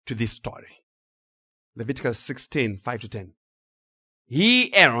to this story. Leviticus 16, 5-10.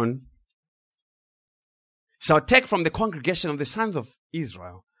 He, Aaron, shall take from the congregation of the sons of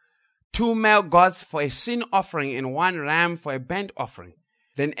Israel 2 male goats for a sin offering and 1 ram for a burnt offering.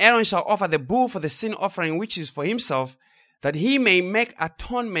 Then Aaron shall offer the bull for the sin offering which is for himself, that he may make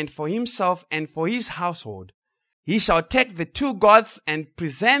atonement for himself and for his household. He shall take the 2 goats and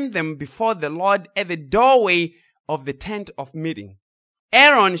present them before the Lord at the doorway of the tent of meeting.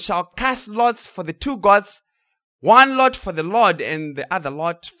 Aaron shall cast lots for the 2 goats, 1 lot for the Lord and the other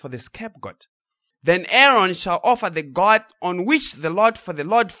lot for the scapegoat. Then Aaron shall offer the goat on which the lot for the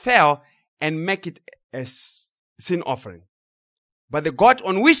Lord fell and make it a sin offering. But the goat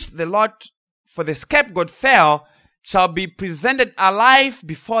on which the lot for the scapegoat fell shall be presented alive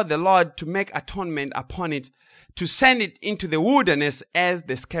before the Lord to make atonement upon it, to send it into the wilderness as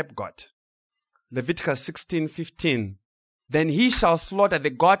the scapegoat. Leviticus 16:15. Then he shall slaughter the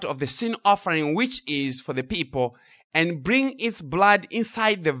goat of the sin offering which is for the people, and bring its blood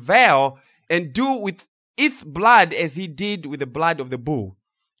inside the veil, and do with its blood as he did with the blood of the bull,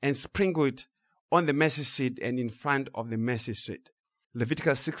 and sprinkle it on the mercy seat and in front of the mercy seat.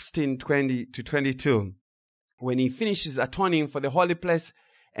 Leviticus 16:20-22. When he finishes atoning for the holy place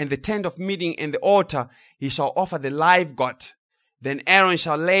and the tent of meeting and the altar, he shall offer the live goat. Then Aaron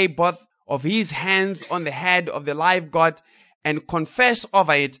shall lay both of his hands on the head of the live goat and confess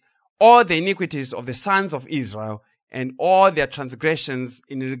over it all the iniquities of the sons of Israel and all their transgressions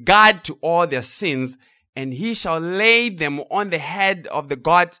in regard to all their sins, and he shall lay them on the head of the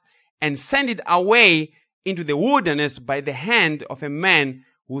goat and send it away into the wilderness by the hand of a man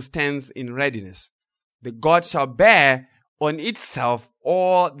who stands in readiness. The God shall bear on itself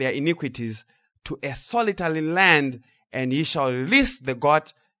all their iniquities to a solitary land, and he shall release the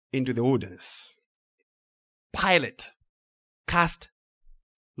God into the wilderness. Pilate cast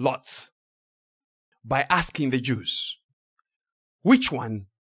lots by asking the Jews which one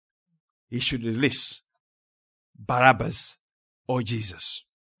he should release, Barabbas or Jesus.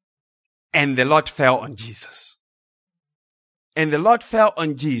 And the lot fell on Jesus. And the lot fell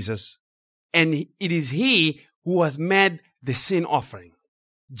on Jesus, and it is he who was made the sin offering.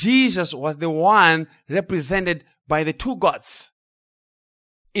 Jesus was the one represented by the two gods.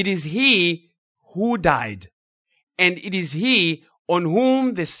 It is he who died, and it is he on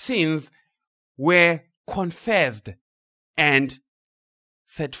whom the sins were confessed and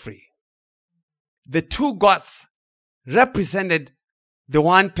set free. The two gods represented the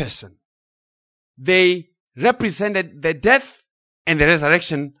one person. They represented the death and the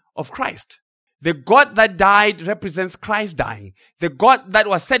resurrection of Christ. The God that died represents Christ dying. The God that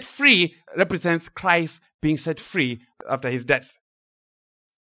was set free represents Christ being set free after his death.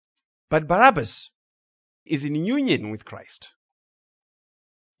 But Barabbas is in union with Christ.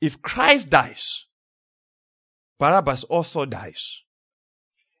 If Christ dies, Barabbas also dies.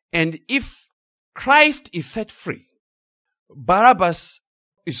 And if Christ is set free, Barabbas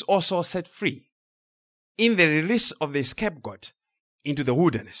is also set free in the release of the scapegoat into the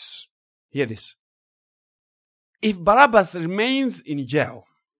wilderness. Hear this. If Barabbas remains in jail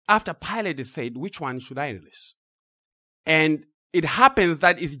after Pilate has said, which one should I release? And it happens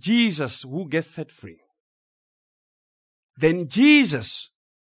that it's Jesus who gets set free, then Jesus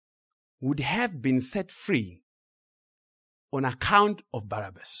would have been set free on account of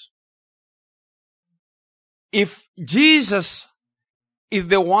Barabbas. If Jesus is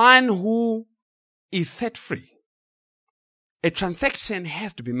the one who is set free, a transaction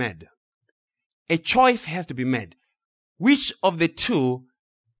has to be made. A choice has to be made. Which of the two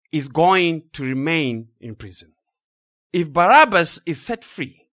is going to remain in prison? If Barabbas is set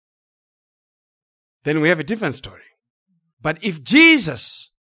free, then we have a different story. But if Jesus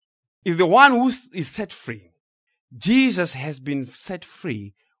is the one who is set free, Jesus has been set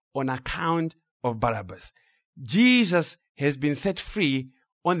free on account of Barabbas. Jesus has been set free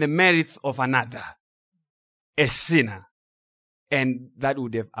on the merits of another, a sinner. And that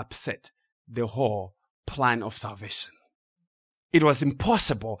would have upset the whole plan of salvation. It was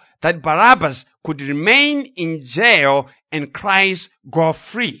impossible that Barabbas could remain in jail and Christ go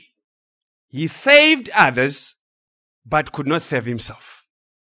free. He saved others, but could not save himself.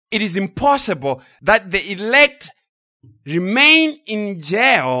 It is impossible that the elect remain in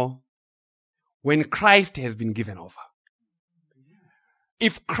jail when Christ has been given over.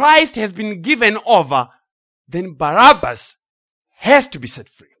 If Christ has been given over, then Barabbas has to be set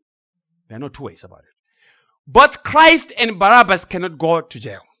free. There are no two ways about it. Both Christ and Barabbas cannot go to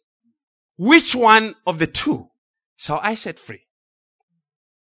jail. Which one of the two shall I set free?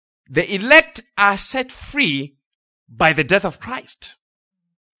 The elect are set free by the death of Christ.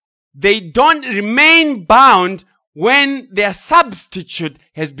 They don't remain bound when their substitute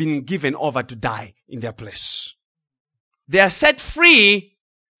has been given over to die in their place. They are set free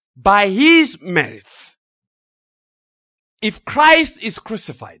by his merits. If Christ is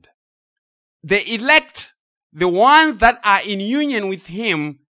crucified, the elect, the ones that are in union with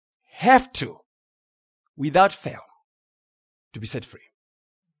him, have to, without fail, to be set free.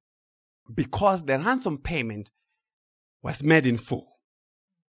 Because the ransom payment was made in full.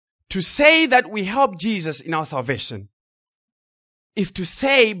 To say that we help Jesus in our salvation is to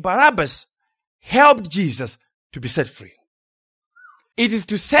say Barabbas helped Jesus to be set free. It is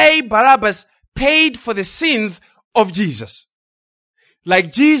to say Barabbas paid for the sins of Jesus,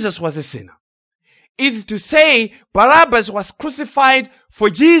 like Jesus was a sinner. It is to say Barabbas was crucified for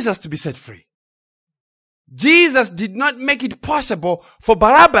Jesus to be set free. Jesus did not make it possible for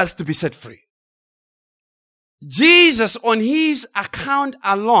Barabbas to be set free. Jesus, on his account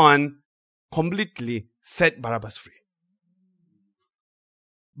alone, completely set Barabbas free.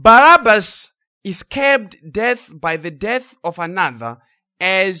 Barabbas escaped death by the death of another,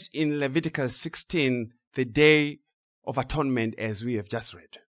 as in Leviticus 16, the Day of Atonement, as we have just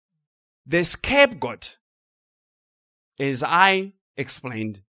read. The scapegoat, as I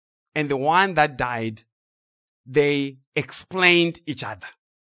explained, and the one that died, they explained each other.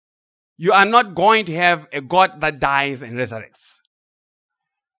 You are not going to have a God that dies and resurrects.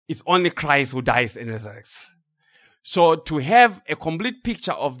 It's only Christ who dies and resurrects. So to have a complete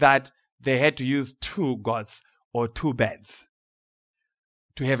picture of that, they had to use two gods or two beds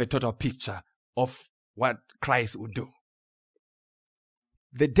to have a total picture of what Christ would do.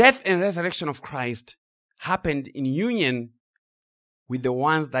 The death and resurrection of Christ happened in union with the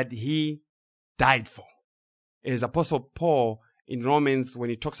ones that he died for. As Apostle Paul in Romans, when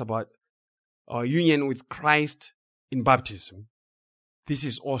he talks about our union with Christ in baptism, this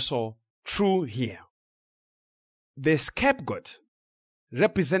is also true here. The scapegoat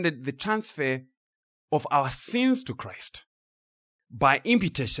represented the transfer of our sins to Christ by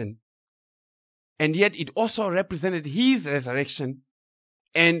imputation, and yet it also represented his resurrection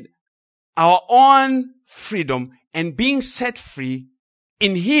and our own freedom and being set free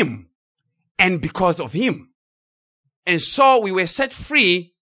in him and because of him. And so we were set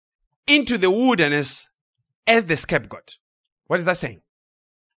free into the wilderness as the scapegoat. What is that saying?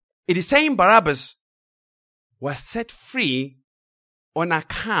 It is saying Barabbas was set free on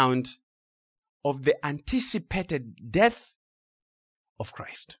account of the anticipated death of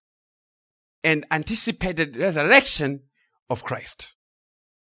Christ and anticipated resurrection of Christ.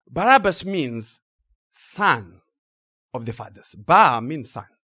 Barabbas means son of the fathers. Bar means son.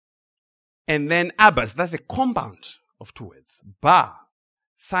 And then Abbas, that's a compound of two words. Bar,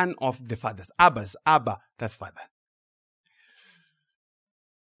 son of the fathers. Abbas, Abba, that's father.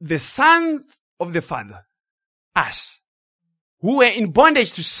 The sons of the father, us, who were in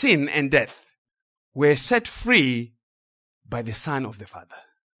bondage to sin and death, were set free by the Son of the Father,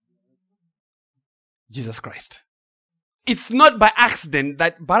 Jesus Christ. It's not by accident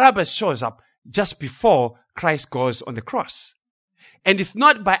that Barabbas shows up just before Christ goes on the cross. And it's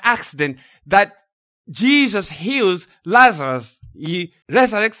not by accident that Jesus heals Lazarus. He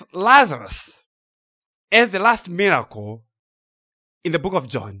resurrects Lazarus as the last miracle in the book of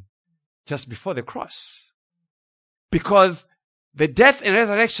John, just before the cross. Because the death and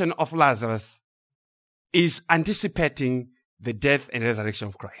resurrection of Lazarus is anticipating the death and resurrection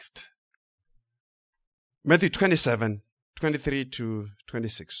of Christ. Matthew 27, 23 to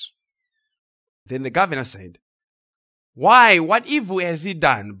 26. Then the governor said, "Why, what evil has he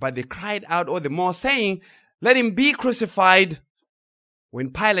done?" But they cried out all the more, saying, "Let him be crucified."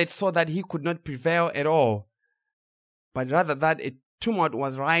 When Pilate saw that he could not prevail at all, but rather that a tumult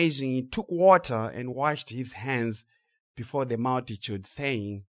was rising, he took water and washed his hands before the multitude,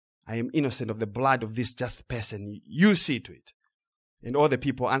 saying, "I am innocent of the blood of this just person. You see to it." And all the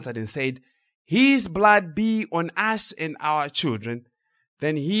people answered and said, "His blood be on us and our children."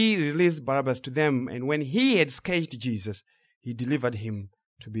 Then he released Barabbas to them, and when he had scourged Jesus, he delivered him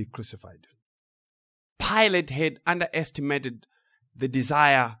to be crucified. Pilate had underestimated the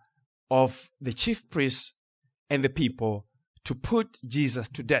desire of the chief priests and the people to put Jesus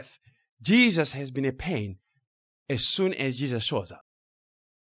to death. Jesus has been a pain as soon as Jesus shows up.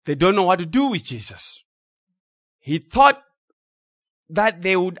 They don't know what to do with Jesus. He thought that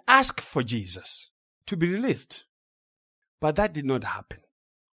they would ask for Jesus to be released, but that did not happen.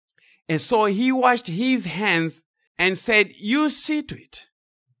 And so he washed his hands and said, "You see to it.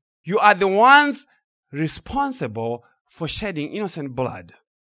 You are the ones responsible for shedding innocent blood."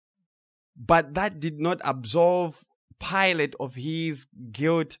 But that did not absolve Pilate of his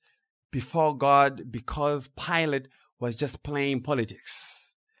guilt before God, because Pilate was just playing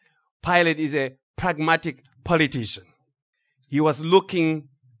politics. Pilate is a pragmatic politician. He was looking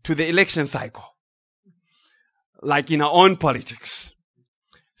to the election cycle, like in our own politics,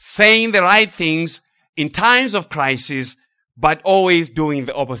 saying the right things in times of crisis, but always doing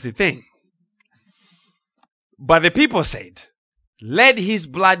the opposite thing. But the people said, "Let his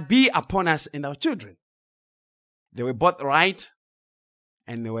blood be upon us and our children." They were both right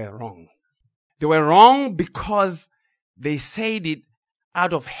and they were wrong. They were wrong because they said it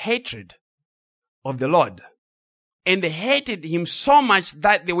out of hatred of the Lord. And they hated him so much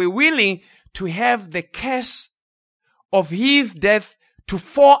that they were willing to have the curse of his death to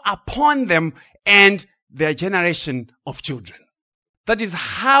fall upon them and their generation of children. That is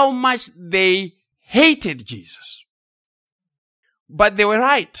how much they hated Jesus. But they were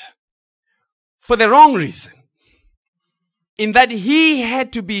right for the wrong reason, in that he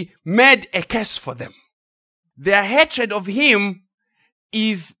had to be made a curse for them. Their hatred of him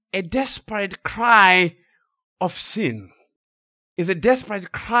is a desperate cry of sin, is a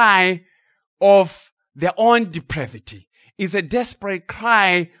desperate cry of their own depravity, is a desperate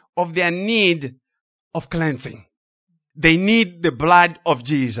cry of their need of cleansing. They need the blood of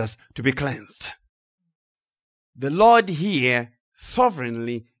Jesus to be cleansed. The Lord here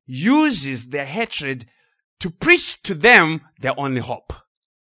sovereignly uses their hatred to preach to them their only hope.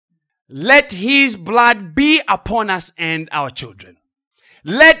 Let his blood be upon us and our children.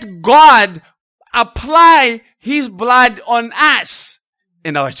 Let God apply his blood on us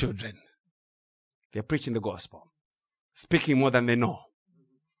and our children. They're preaching the gospel, speaking more than they know.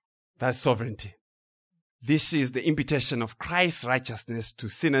 That's sovereignty. This is the imputation of Christ's righteousness to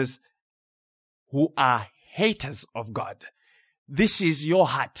sinners who are haters of God. This is your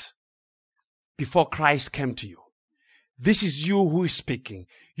heart before Christ came to you. This is you who is speaking.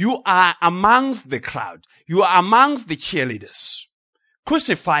 You are amongst the crowd. You are amongst the cheerleaders.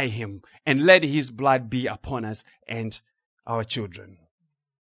 Crucify him and let his blood be upon us and our children.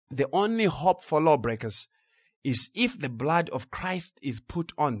 The only hope for lawbreakers is if the blood of Christ is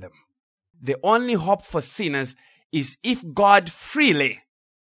put on them. The only hope for sinners is if God freely,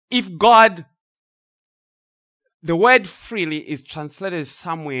 the word freely is translated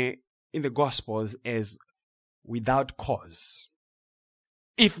somewhere in the Gospels as without cause.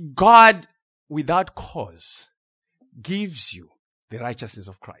 If God without cause gives you the righteousness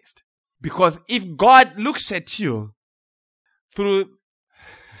of Christ. Because if God looks at you through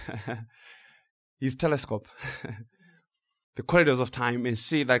his telescope, the corridors of time, and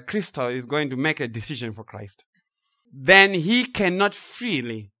see that Crystal is going to make a decision for Christ, then he cannot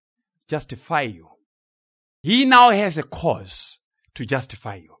freely justify you. He now has a cause to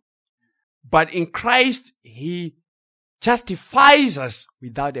justify you. But in Christ, he justifies us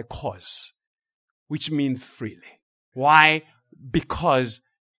without a cause, which means freely. Why? Because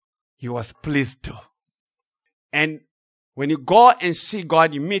he was pleased to. And when you go and see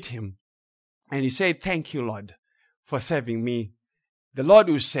God, you meet him, and you say, "Thank you, Lord, for saving me." The Lord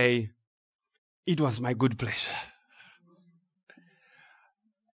will say, "It was my good pleasure.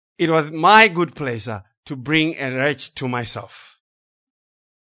 It was my good pleasure to bring a wretch to myself."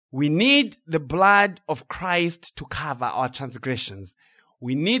 We need the blood of Christ to cover our transgressions.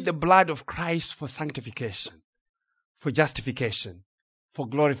 We need the blood of Christ for sanctification, for justification, for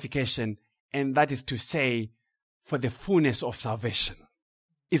glorification, and that is to say, for the fullness of salvation.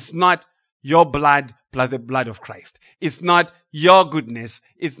 It's not your blood plus the blood of Christ. It's not your goodness.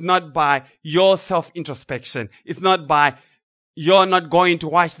 It's not by your self-introspection. It's not by you're not going to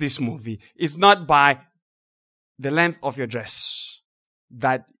watch this movie. It's not by the length of your dress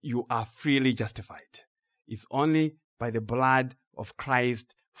that you are freely justified. It's only by the blood of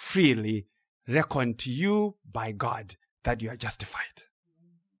Christ freely reckoned to you by God that you are justified.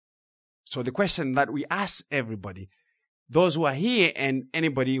 So the question that we ask everybody, those who are here and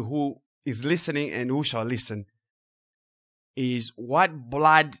anybody who is listening and who shall listen, is what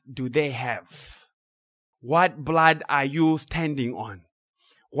blood do they have? What blood are you standing on?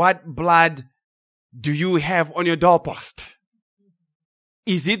 What blood do you have on your doorpost?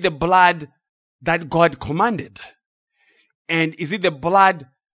 Is it the blood that God commanded? And is it the blood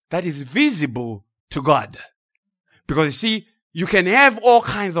that is visible to God? Because you see, you can have all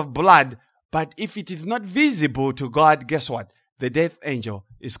kinds of blood, but if it is not visible to God, guess what? The death angel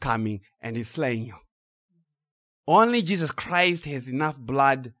is coming and is slaying you. Only Jesus Christ has enough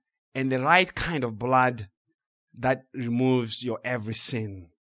blood and the right kind of blood that removes your every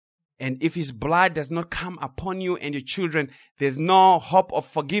sin. And if his blood does not come upon you and your children, there's no hope of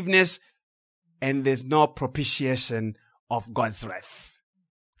forgiveness and there's no propitiation of God's wrath.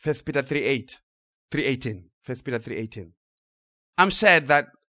 1 Peter 3:18. 1 Peter 3:18. I'm sad that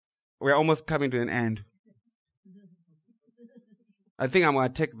we're almost coming to an end. I think I'm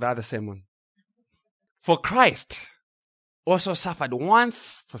going to take the other sermon. For Christ also suffered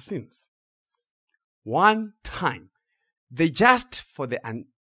once for sins. One time. The just for the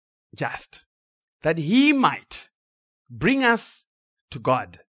unjust. That he might bring us to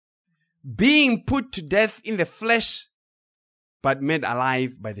God. Being put to death in the flesh, but made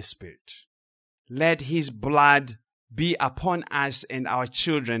alive by the Spirit. Let his blood be upon us and our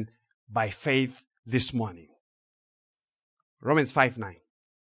children by faith this morning. Romans 5:9.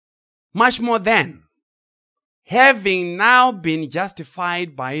 Much more then, having now been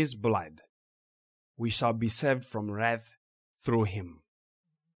justified by his blood, we shall be saved from wrath through him.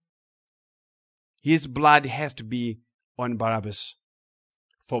 His blood has to be on Barabbas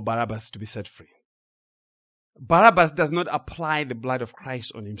for Barabbas to be set free. Barabbas does not apply the blood of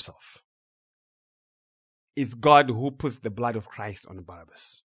Christ on himself. It's God who puts the blood of Christ on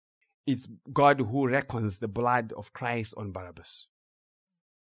Barabbas. It's God who reckons the blood of Christ on Barabbas.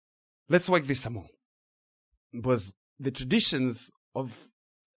 Let's work this some more. Because the traditions of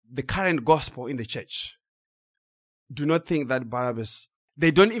the current gospel in the church do not think that Barabbas,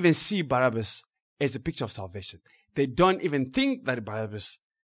 they don't even see Barabbas as a picture of salvation. They don't even think that Barabbas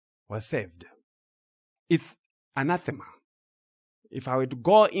was saved. It's anathema. If I were to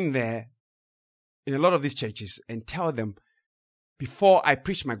go in there, in a lot of these churches, and tell them, before I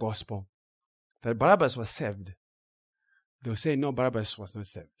preach my gospel, that Barabbas was saved, they'll say, no, Barabbas was not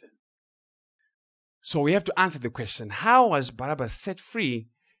saved. So we have to answer the question, how was Barabbas set free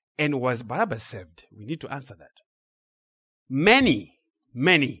And was Barabbas saved? We need to answer that. Many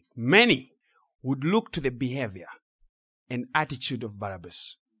would look to the behavior and attitude of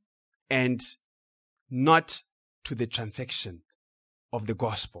Barabbas and not to the transaction of the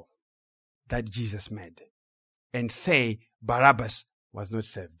gospel that Jesus made and say Barabbas was not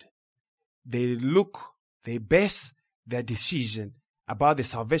saved. They base their decision about the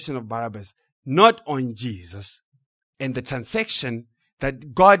salvation of Barabbas not on Jesus and the transaction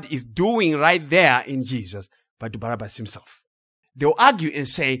that God is doing right there in Jesus, but to Barabbas himself. They'll argue and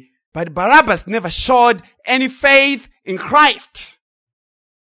say, but Barabbas never showed any faith in Christ.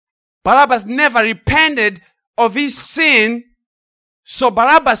 Barabbas never repented of his sin, so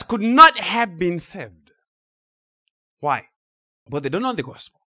Barabbas could not have been saved. Why? But they don't know the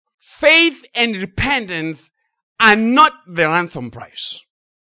gospel. Faith and repentance are not the ransom price.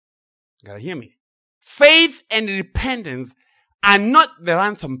 You gotta hear me. Faith and repentance are not the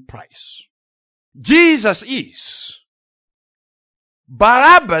ransom price. Jesus is.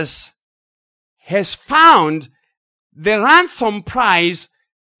 Barabbas has found the ransom price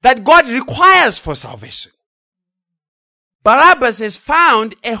that God requires for salvation. Barabbas has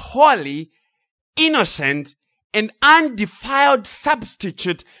found a holy, innocent, and undefiled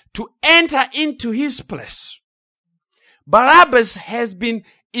substitute to enter into his place. Barabbas has been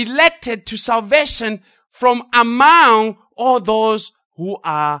elected to salvation from among all those who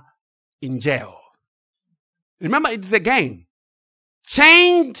are in jail. Remember, it's a game.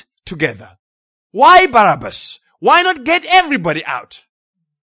 Chained together. Why Barabbas? Why not get everybody out?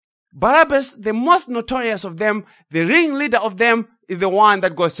 Barabbas, the most notorious of them, the ringleader of them, is the one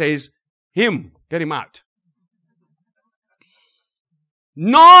that God says, get him out.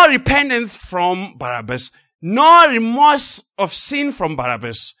 No repentance from Barabbas. No remorse of sin from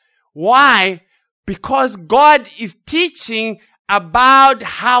Barabbas. Why? Because God is teaching about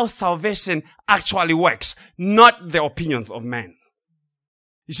how salvation actually works, not the opinions of men.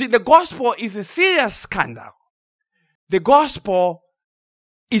 You see, the gospel is a serious scandal. The gospel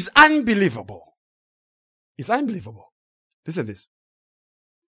is unbelievable. It's unbelievable. Listen to this.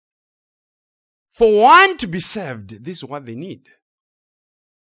 For one to be saved, this is what they need.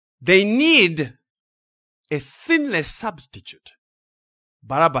 They need a sinless substitute.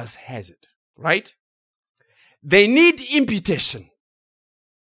 Barabbas has it, right? They need imputation.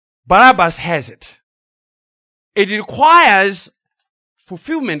 Barabbas has it. It requires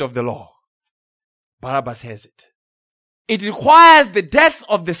fulfillment of the law. Barabbas has it. It requires the death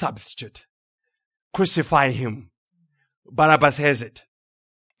of the substitute. Crucify him. Barabbas has it.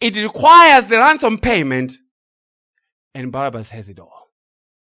 It requires the ransom payment. And Barabbas has it all.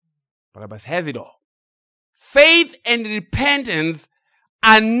 Barabbas has it all. Faith and repentance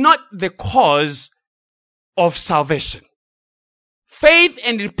are not the cause of salvation. Faith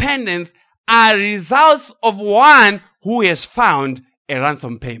and repentance are results of one who has found a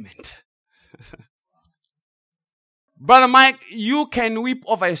ransom payment. Brother Mike, you can weep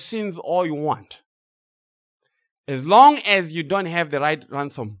over your sins all you want. As long as you don't have the right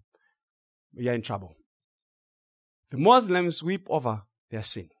ransom, you're in trouble. The Muslims weep over their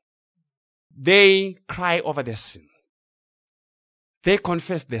sin. They cry over their sin. They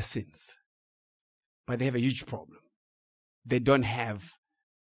confess their sins. But they have a huge problem. They don't have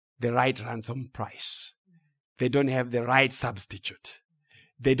the right ransom price. They don't have the right substitute.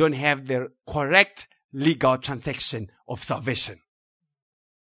 They don't have the correct legal transaction of salvation.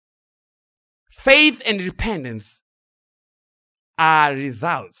 Faith and repentance are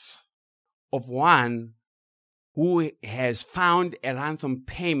results of one who has found a ransom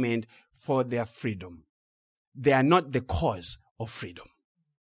payment for their freedom. They are not the cause of freedom.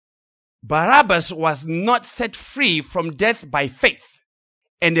 Barabbas was not set free from death by faith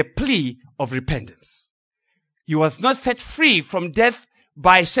and a plea of repentance. He was not set free from death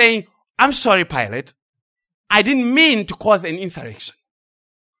by saying, I'm sorry, Pilate. I didn't mean to cause an insurrection.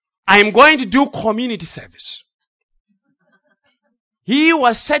 I am going to do community service. He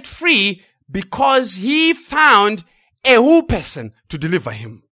was set free because he found a whole person to deliver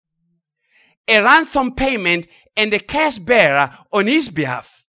him. A ransom payment and a case bearer on his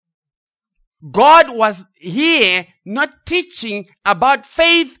behalf. God was here not teaching about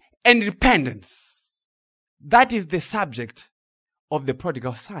faith and repentance. That is the subject of the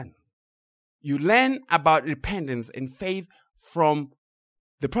prodigal son. You learn about repentance and faith from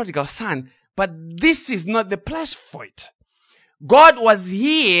the prodigal son, but this is not the place for it. God was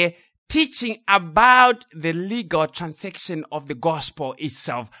here teaching about the legal transaction of the gospel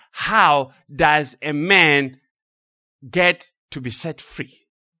itself. How does a man get to be set free?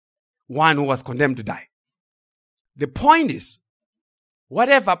 One who was condemned to die. The point is,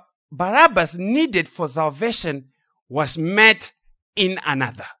 whatever Barabbas needed for salvation was met in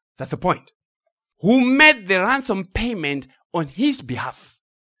another. That's the point. Who made the ransom payment on his behalf.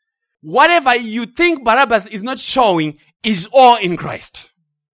 Whatever you think Barabbas is not showing is all in Christ.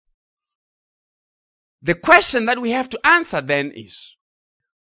 The question that we have to answer then is,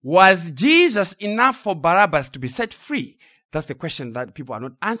 was Jesus enough for Barabbas to be set free? That's the question that people are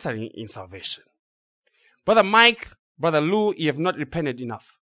not answering in salvation. Brother Mike, Brother Lou, you have not repented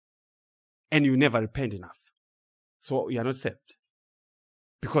enough. And you never repent enough. So you are not saved.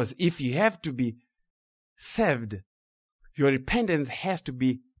 Because if you have to be saved, your repentance has to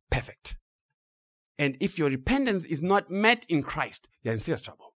be perfect. And if your repentance is not met in Christ, you're in serious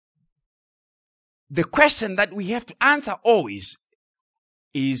trouble. The question that we have to answer always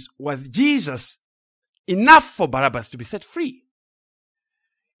is, was Jesus enough for Barabbas to be set free?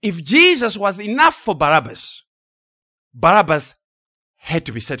 If Jesus was enough for Barabbas, Barabbas had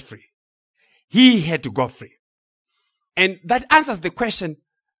to be set free. He had to go free. And that answers the question,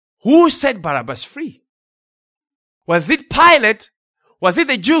 who set Barabbas free? Was it Pilate? Was it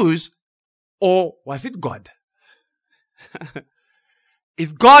the Jews? Or was it God?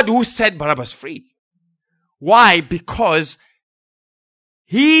 It's God who set Barabbas free. Why? Because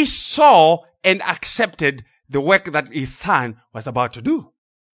he saw and accepted the work that his son was about to do.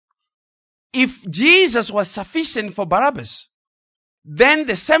 If Jesus was sufficient for Barabbas, then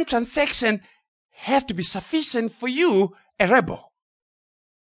the same transaction has to be sufficient for you, a rebel.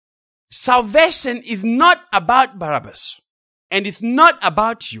 Salvation is not about Barabbas, and it's not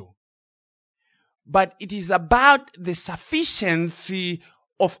about you, but it is about the sufficiency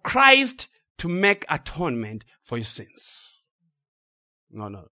of Christ to make atonement for your sins. No,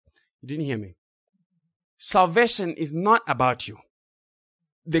 you didn't hear me. Salvation is not about you.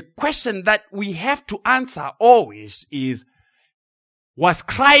 The question that we have to answer always is, was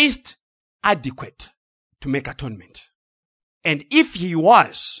Christ adequate to make atonement? And if he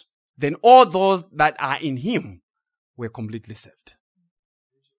was, then all those that are in him were completely saved.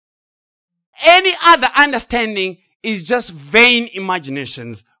 Any other understanding is just vain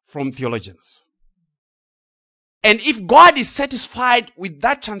imaginations from theologians. And if God is satisfied with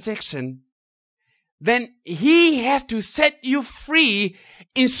that transaction, then he has to set you free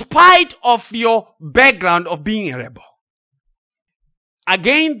in spite of your background of being a rebel.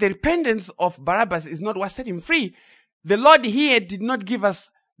 Again, the repentance of Barabbas is not what set him free. The Lord here did not give us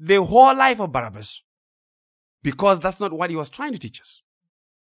the whole life of Barabbas, because that's not what he was trying to teach us.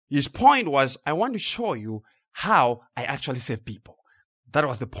 His point was, I want to show you how I actually save people. That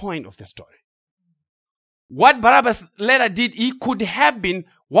was the point of the story. What Barabbas later did, he could have been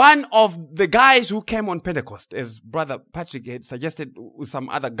one of the guys who came on Pentecost, as Brother Patrick had suggested with some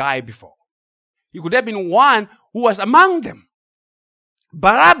other guy before. He could have been one who was among them.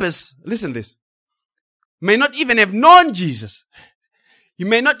 Barabbas, listen to this, may not even have known Jesus. He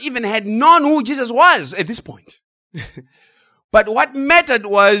may not even have known who Jesus was at this point. But what mattered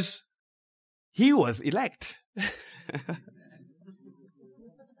was he was elect.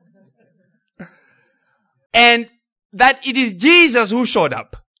 And that it is Jesus who showed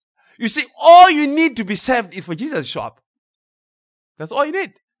up. You see, all you need to be saved is for Jesus to show up. That's all you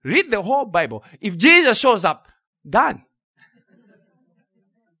need. Read the whole Bible. If Jesus shows up, done.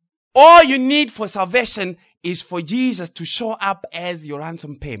 All you need for salvation is for Jesus to show up as your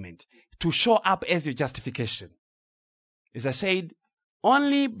ransom payment, to show up as your justification. As I said,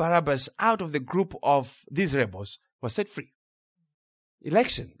 only Barabbas out of the group of these rebels was set free.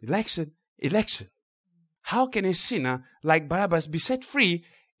 Election. How can a sinner like Barabbas be set free?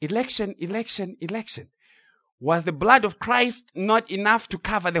 Election. Was the blood of Christ not enough to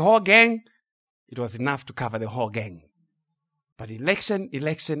cover the whole gang? It was enough to cover the whole gang. But election.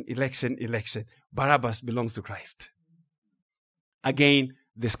 Barabbas belongs to Christ. Again,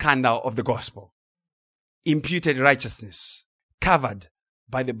 the scandal of the gospel. Imputed righteousness, covered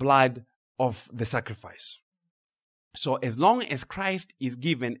by the blood of the sacrifice. So as long as Christ is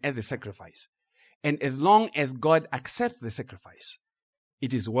given as a sacrifice, and as long as God accepts the sacrifice,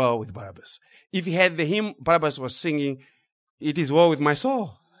 it is well with Barabbas. If you had the hymn Barabbas was singing, it is well with my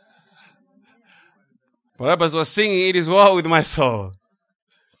soul. Barabbas was singing, it is well with my soul.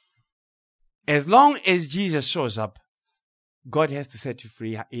 As long as Jesus shows up, God has to set you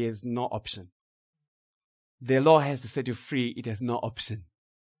free. He has no option. The law has to set you free. It has no option.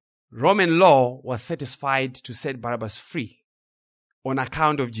 Roman law was satisfied to set Barabbas free on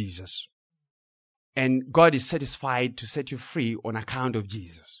account of Jesus. And God is satisfied to set you free on account of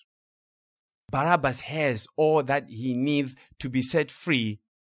Jesus. Barabbas has all that he needs to be set free.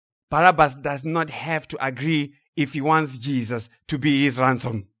 Barabbas does not have to agree if he wants Jesus to be his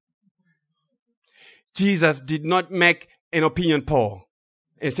ransom. Jesus did not make an opinion poll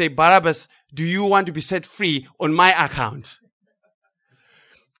and say, Barabbas, do you want to be set free on my account?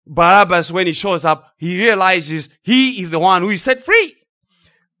 Barabbas, when he shows up, he realizes he is the one who is set free.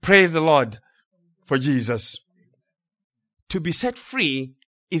 Praise the Lord for Jesus. To be set free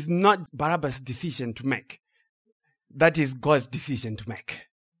is not Barabbas' decision to make. That is God's decision to make.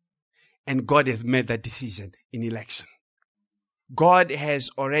 And God has made that decision in election. God has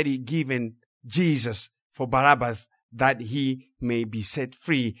already given Jesus for Barabbas that he may be set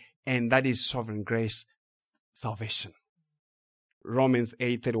free, and that is sovereign grace, salvation. Romans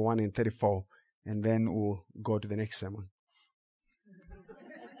 8:31 and 34, and then we'll go to the next sermon.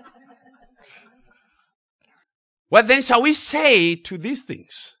 What then shall we say to these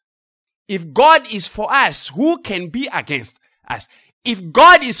things? If God is for us, who can be against us? If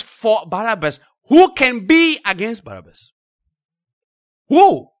God is for Barabbas, who can be against Barabbas?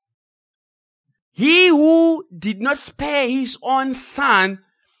 Who? He who did not spare his own son,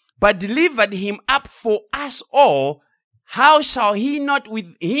 but delivered him up for us all, how shall he not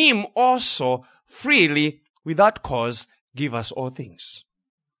with him also freely, without cause, give us all things?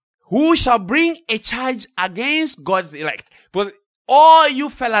 Who shall bring a charge against God's elect? But all you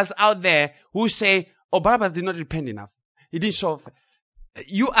fellas out there who say, oh, Barabbas did not repent enough, he didn't show up.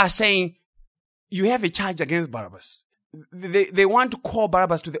 You are saying you have a charge against Barabbas. They want to call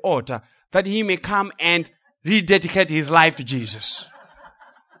Barabbas to the altar that he may come and rededicate his life to Jesus.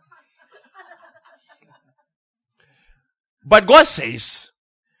 But God says,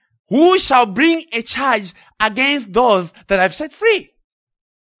 who shall bring a charge against those that I've set free?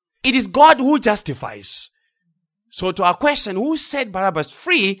 It is God who justifies. So to our question, who set Barabbas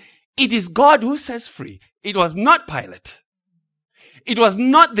free? It is God who sets free. It was not Pilate. It was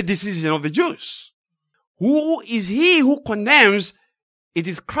not the decision of the Jews. Who is he who condemns? It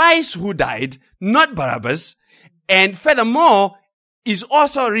is Christ who died, not Barabbas. And furthermore, is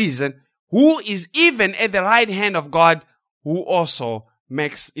also reason who is even at the right hand of God, who also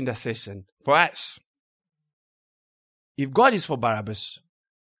makes intercession for us. If God is for Barabbas,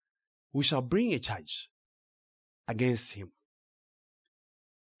 who shall bring a charge against him?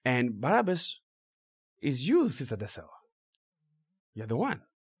 And Barabbas is you, Sister Dasela. You're the one.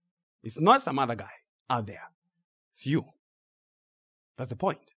 It's not some other guy out there. It's you. That's the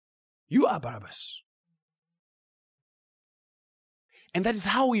point. You are Barabbas. And that is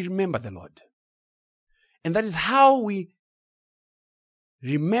how we remember the Lord. And that is how we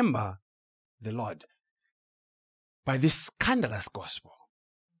remember the Lord. By this scandalous gospel.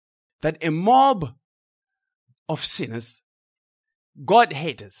 That a mob of sinners, God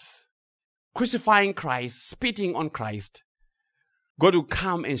haters, crucifying Christ, spitting on Christ, God will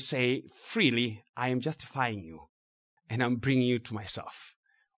come and say, freely, I am justifying you and I'm bringing you to myself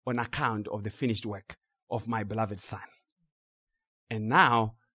on account of the finished work of my beloved Son. And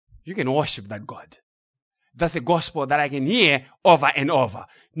now you can worship that God. That's the gospel that I can hear over and over.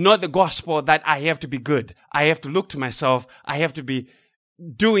 Not the gospel that I have to be good. I have to look to myself. I have to be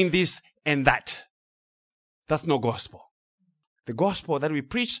doing this and that. That's no gospel. The gospel that we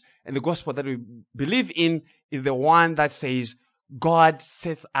preach and the gospel that we believe in is the one that says God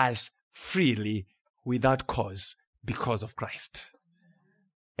sets us freely without cause because of Christ.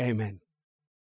 Amen.